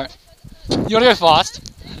 Alright. You wanna go fast?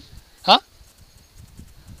 Huh?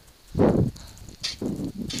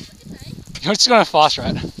 You're just going fast,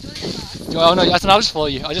 right? Oh no, I'll just follow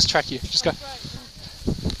you. I'll just track you. Just go.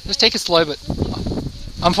 Just take it slow, but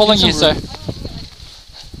I'm following you, so.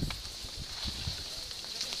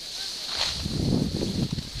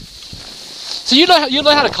 So you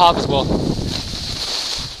learn how to carve as well.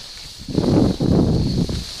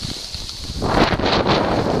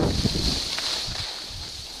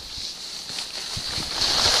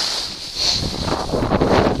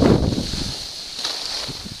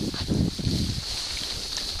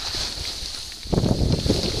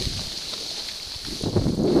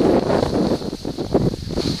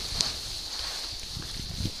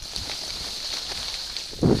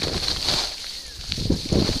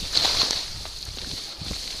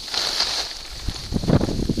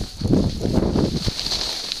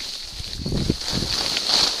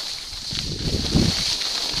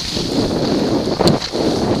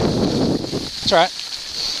 It's alright.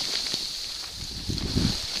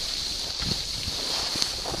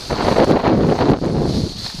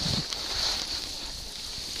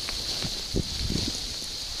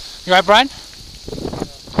 You alright, Brian?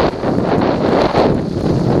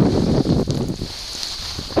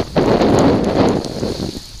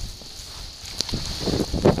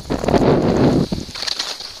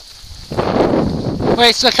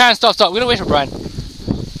 Wait, so Karen, stop. We're gonna wait for Brian.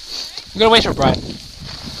 We're gonna wait for Brian.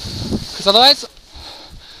 Because otherwise,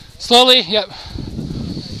 slowly, yep.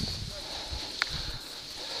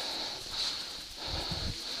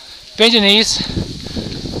 Bend your knees.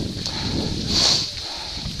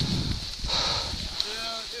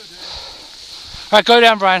 Alright, go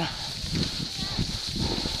down, Brian.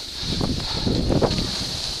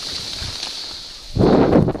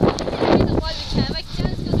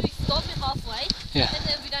 Yeah. And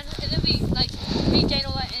then we like regain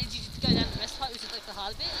all that energy to go down the rest part, which is like the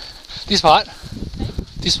hard bit. This part? Okay?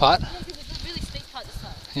 This part? Yeah, because it's a really steep part this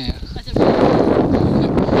time. Yeah.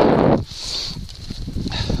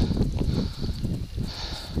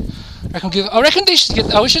 Like a really I reckon they should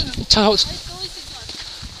get. We should tell. it's always this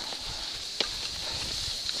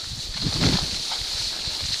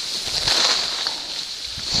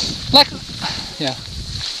one. Like, yeah.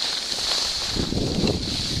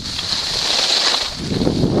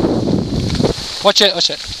 Watch it.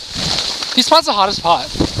 This part's the hardest part.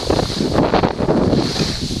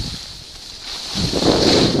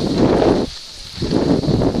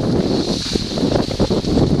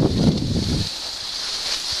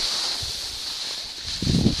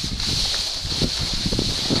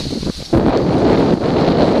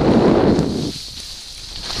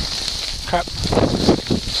 Crap.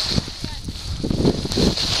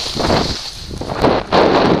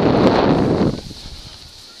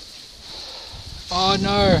 Oh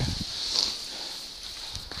no.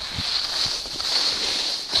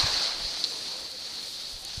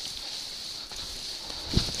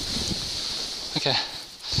 Okay.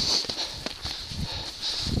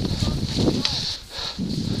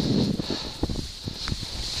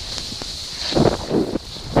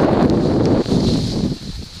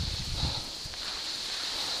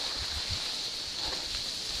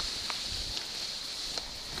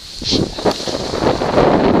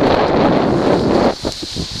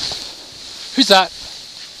 Who's that?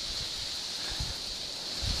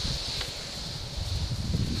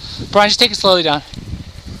 Brian, just take it slowly down.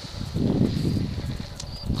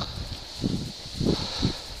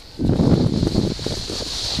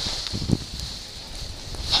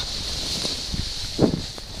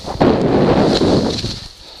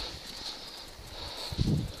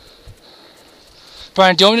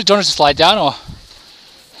 Brian, do you want us to slide down, or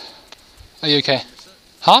are you okay?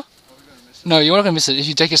 Huh? No, you're not gonna miss it. If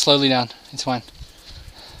you take it slowly down, it's fine.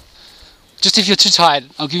 Just if you're too tired,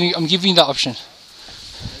 I'm giving you that option.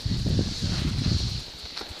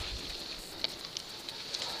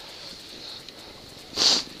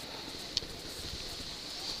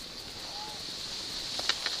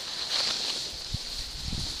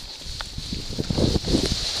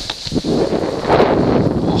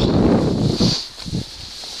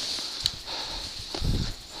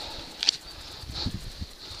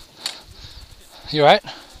 You alright?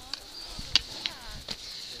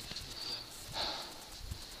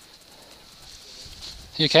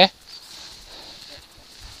 You okay?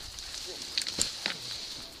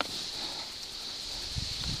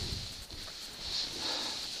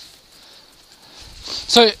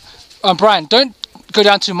 So, Brian, don't go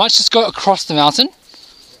down too much, just go across the mountain.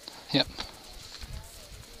 Yep.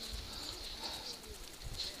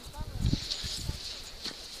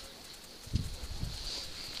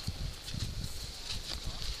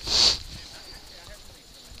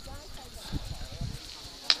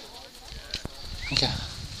 Okay.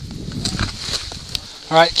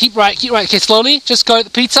 Alright, keep right. Okay, slowly, just go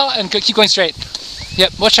pizza and keep going straight.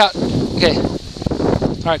 Yep, watch out. Okay.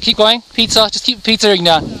 Alright, keep going. Pizza, just keep pizzaing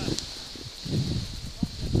down.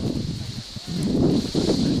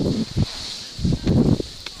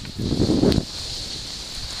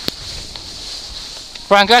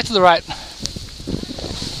 Brian, go to the right.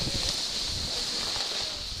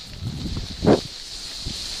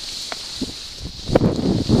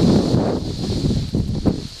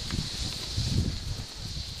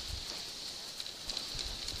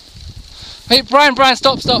 Hey, Brian,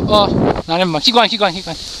 stop. Oh, no, never mind. Keep going.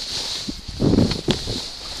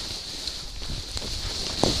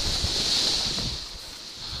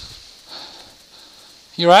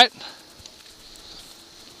 You right?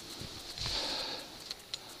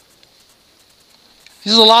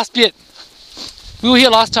 This is the last bit. We were here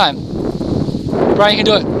last time. Brian, you can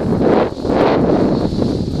do it.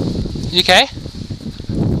 You okay?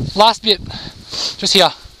 Last bit. Just here.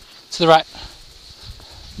 To the right.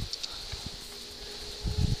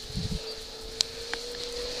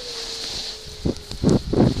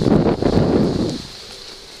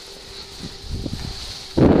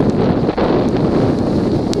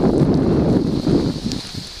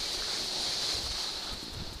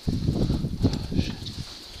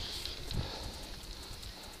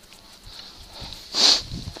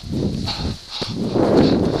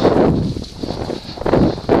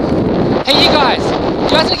 Hey, you guys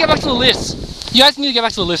need to get back to the lifts. You guys need to get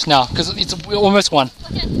back to the lifts now because it's almost one.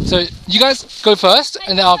 Okay. So you guys go first,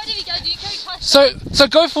 and then I'll. How do we go? Do you go past So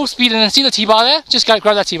go full speed and then see the T-bar there. Just grab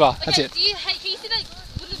that T-bar. That's okay, it. Can you see that?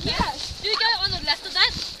 Do you go on the left of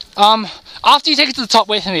that? After you take it to the top,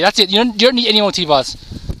 wait for me. That's it. You don't need any more T-bars.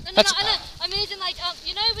 No, That's- I know. I mean, as in like,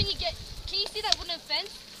 you know when you get, can you see that wooden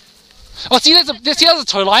fence? Oh, see there's a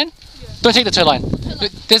tow line. Don't take the tow line.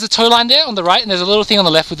 There's a tow line there on the right, and there's a little thing on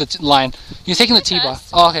the left with the line. You're taking the T-bar.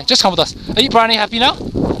 Oh, okay. Just come with us. Are you, Brian? Are you happy now?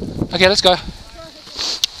 Okay, let's go.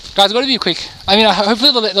 Guys, we've got to be quick. I mean,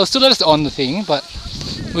 hopefully they'll still let us on the thing, but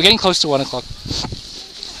we're getting close to 1 o'clock.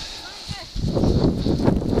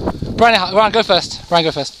 Brian, go first. Brian,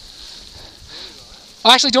 go first.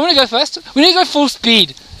 Oh, actually, do you want to go first? We need to go full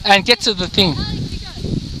speed and get to the thing.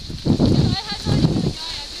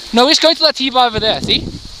 No, we're just going to that T-bar over there, see?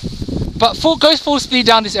 But go full speed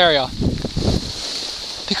down this area.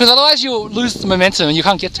 Because otherwise you'll lose the momentum and you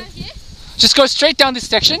can't get to it. Just go straight down this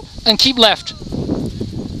section and keep left.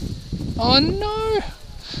 Oh no!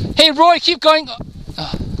 Hey Roy, keep going!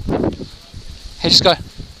 Oh. Hey, just go.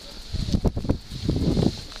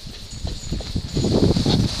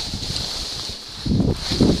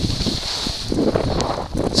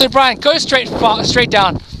 So Brian, go straight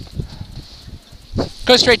down.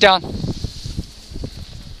 Go straight down.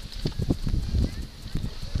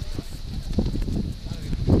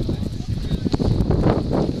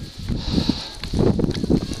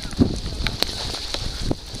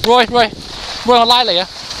 Roy, on Lila, yeah?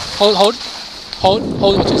 Hold on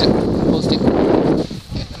 2 seconds. Hold the stick.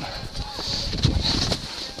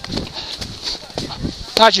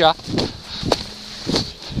 Najia.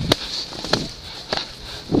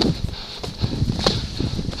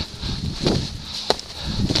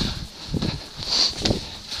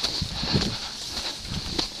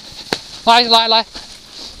 Lie.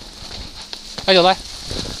 Hey, you lie.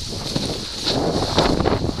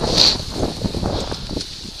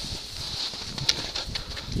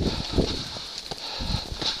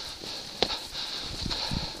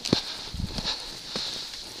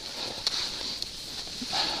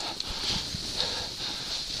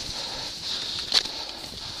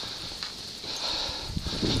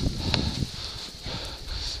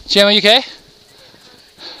 Jim, are you okay?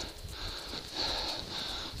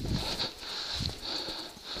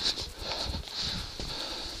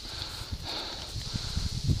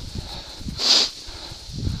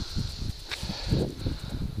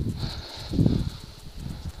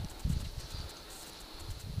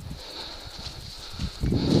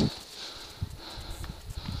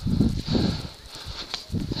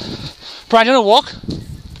 Brian, do you want to walk?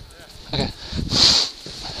 Okay.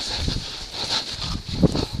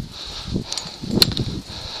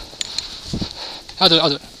 I'll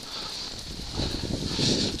do it.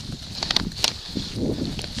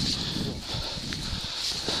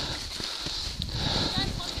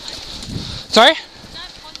 Sorry?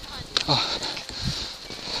 Oh.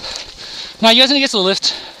 Now you guys need to get to the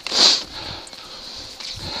lift.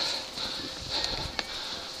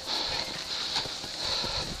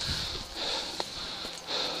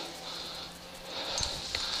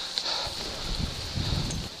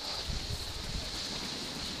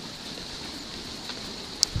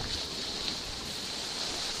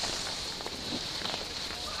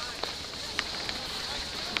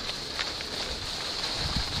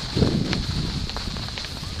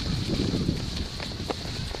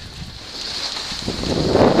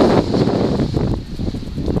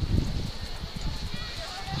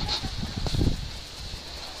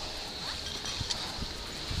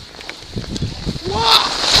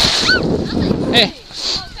 Hey,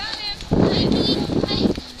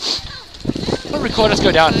 I'll record us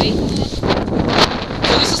go down. So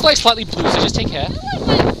this is like slightly blue, so just take care.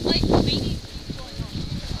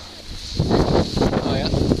 Oh yeah.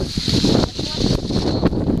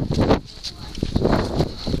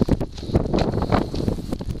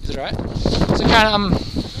 Is it alright? So Karen,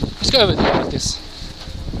 let's go over there like this.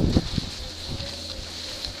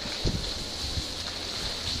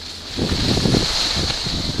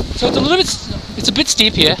 So it's a bit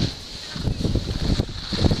steep here.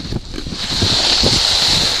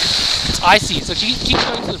 looks icy, so keep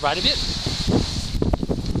going to the right a bit.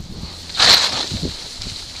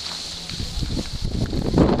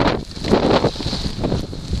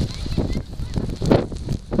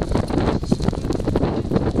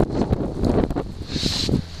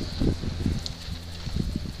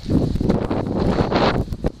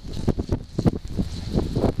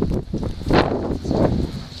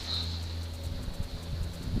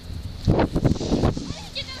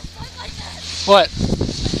 What?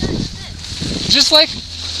 Just like,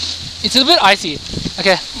 it's a little bit icy.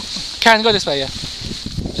 Okay, Karen, go this way, yeah.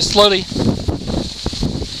 Just slowly.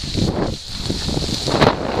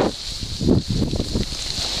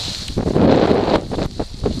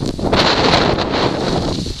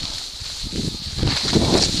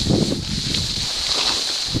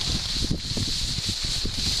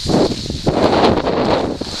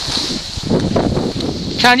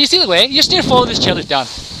 Karen, you see the way? You just need to follow this chairlift down.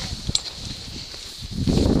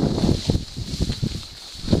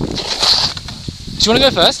 Do you want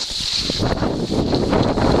to go first?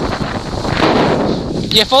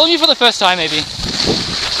 Yeah, follow me for the first time, maybe.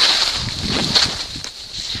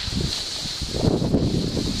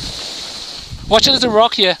 Watch it, there's a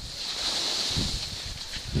rock here.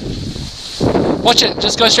 Watch it,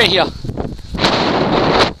 just go straight here.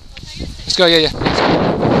 Let's go, yeah.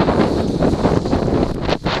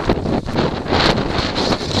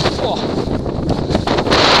 Oh.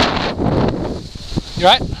 You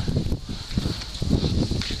right?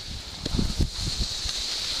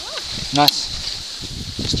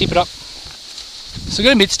 Nice. Just keep it up. So go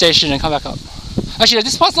to mid-station and come back up. Actually,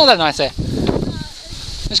 this spot's not that nice there.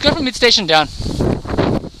 Let's go from mid-station down.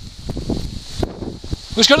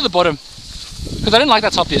 Let's go to the bottom. Because I didn't like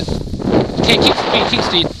that top bit. Okay, keep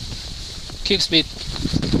speed. Keep speed.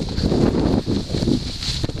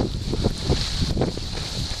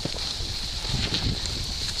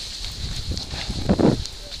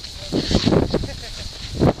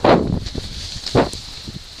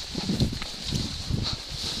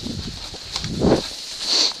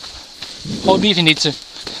 Hold me if you need to.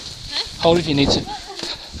 Hold if you need to.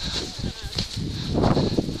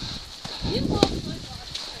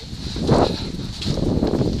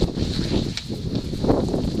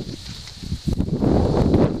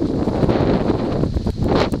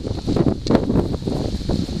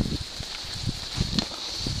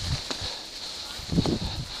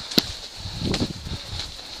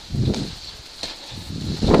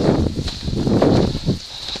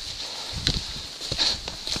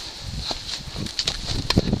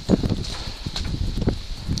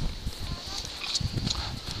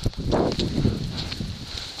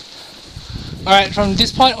 Alright, from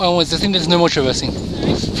this point onwards, I think there's no more traversing.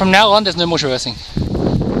 From now on, there's no more traversing.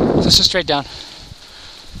 So it's just straight down.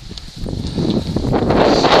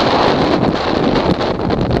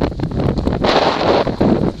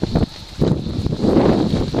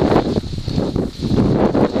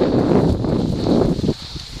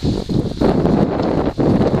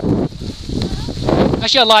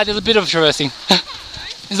 Actually, I lied, there's a bit of traversing.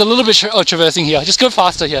 There's a little bit of traversing here. Just go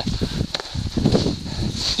faster here.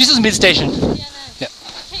 This is mid-station. Yeah.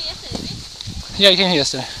 Yeah, you came here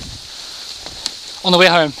yesterday. On the way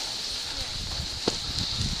home.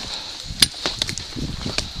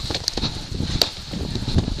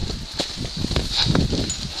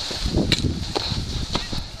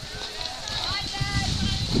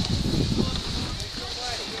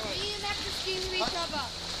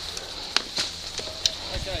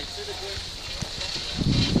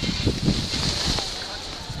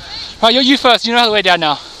 Right, you first. You know the way down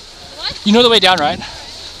now. What? You know the way down, right?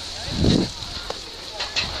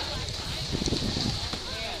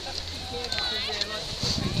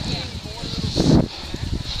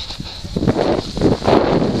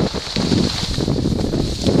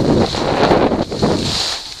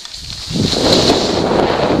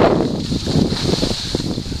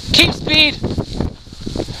 Keep speed.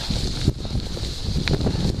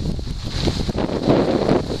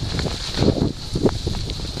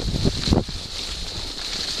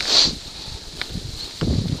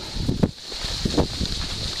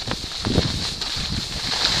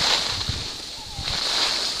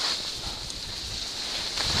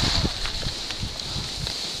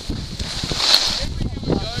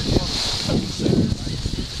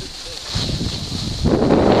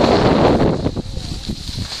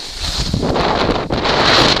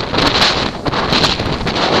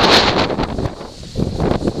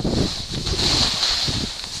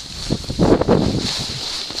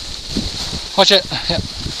 Watch it. Yeah.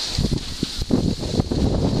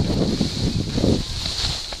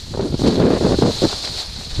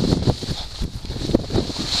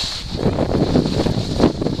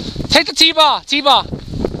 Take the T-bar. T-bar. No.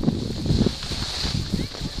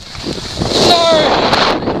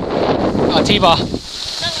 Oh, T-bar. That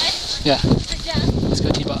way. Yeah. Sit down. Let's go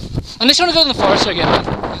T-bar. Unless you want to go in the forest again.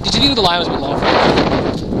 Did you think the line was a bit long for you?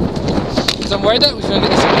 Because I'm worried that we're going to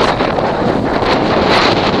get this again.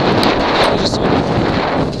 Yeah, we'll just swing it.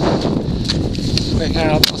 Wait, hang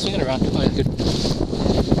on, I'll swing it around. Oh, yeah, good.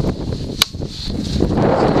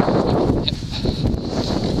 Yep.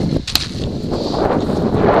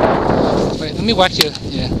 Wait, let me whack you.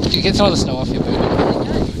 Yeah, you get some of the snow off your boot.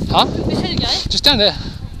 Huh? Which way to go? Just down there.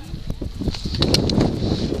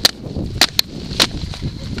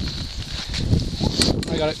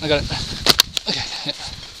 I got it. Okay, yeah.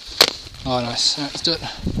 Oh, nice. Alright, let's do it.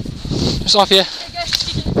 Just off here. There you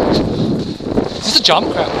go. Is this a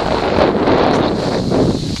jump? Crap.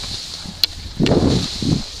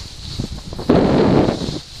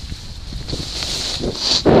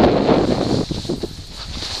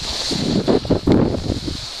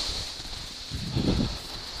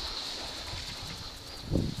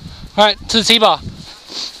 Alright, to the T-bar.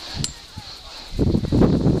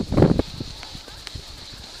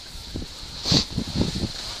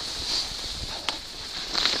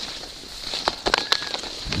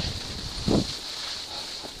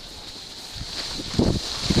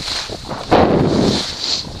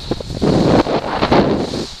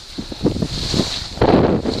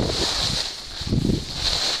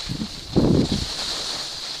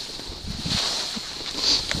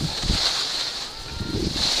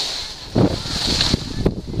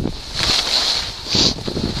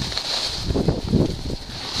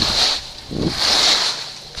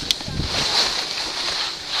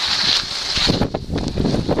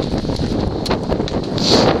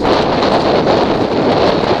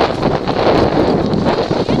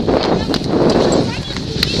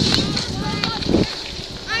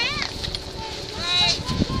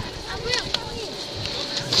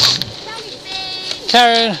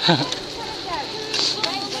 Karen!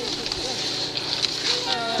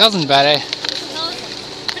 That wasn't bad, eh? That was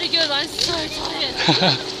pretty good. I'm so tired.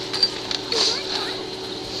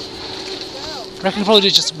 I reckon probably do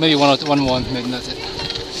just maybe one more, maybe that's it.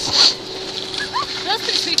 That was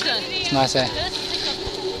pretty quick though. It's nice, eh? That was quick.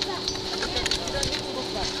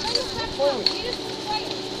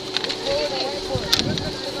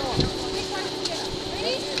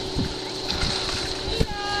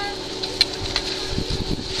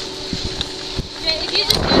 Yeah, if you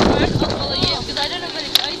just go first, I'll follow you because I don't know where to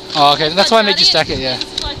go. Oh, okay, that's why I made you stack it, yeah.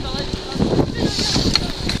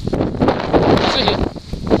 So here.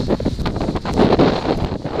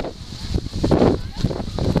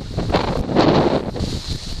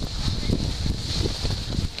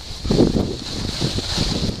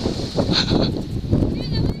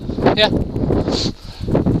 Yeah.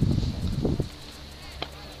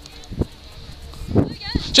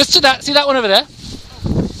 Just to that, see that one over there?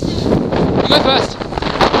 You go first.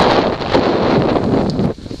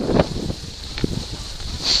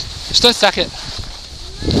 Just don't stack it.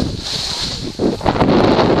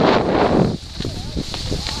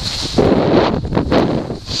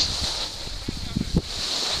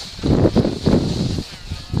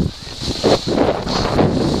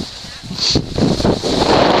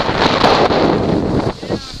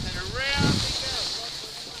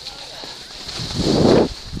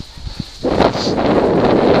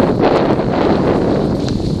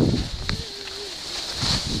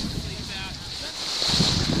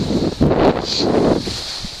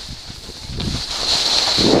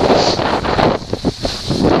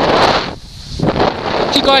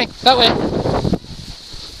 Keep going, that way.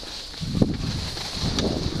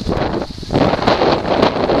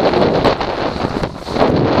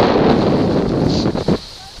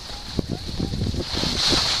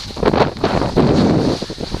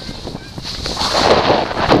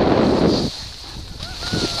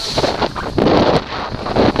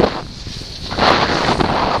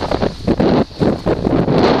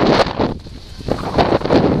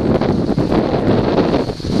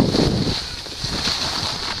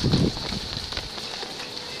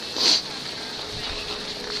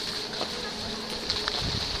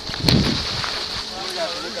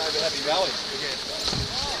 Happy Valley.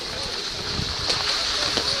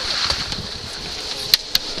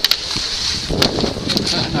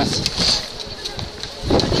 Nice.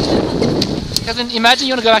 Kevin, imagine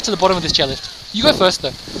you want to go back to the bottom of this chairlift. You go first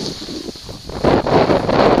though.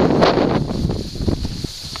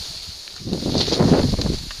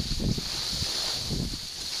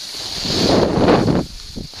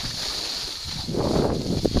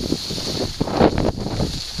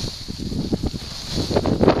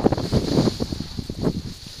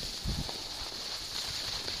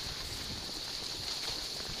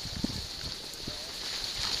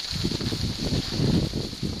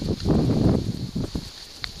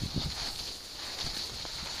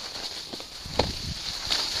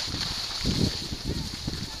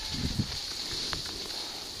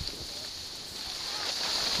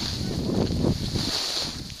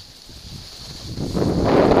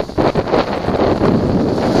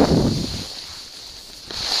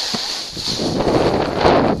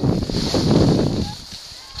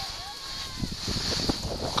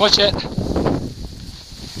 Watch it.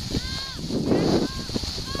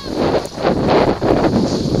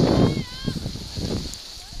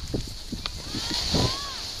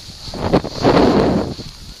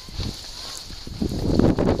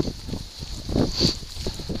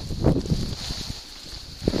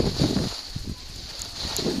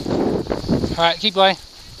 Alright, keep going.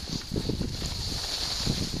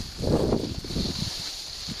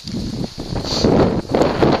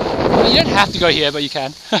 Well, you don't have to go here, but you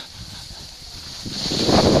can.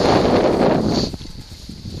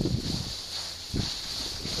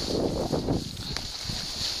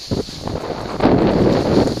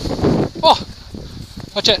 Oh!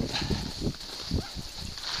 Watch it.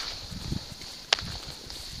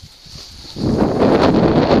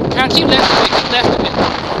 Karen, keep left a bit, keep left a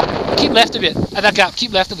bit. Keep left a bit, at that gap,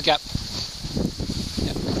 keep left of the gap.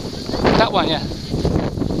 Yeah. That one, yeah.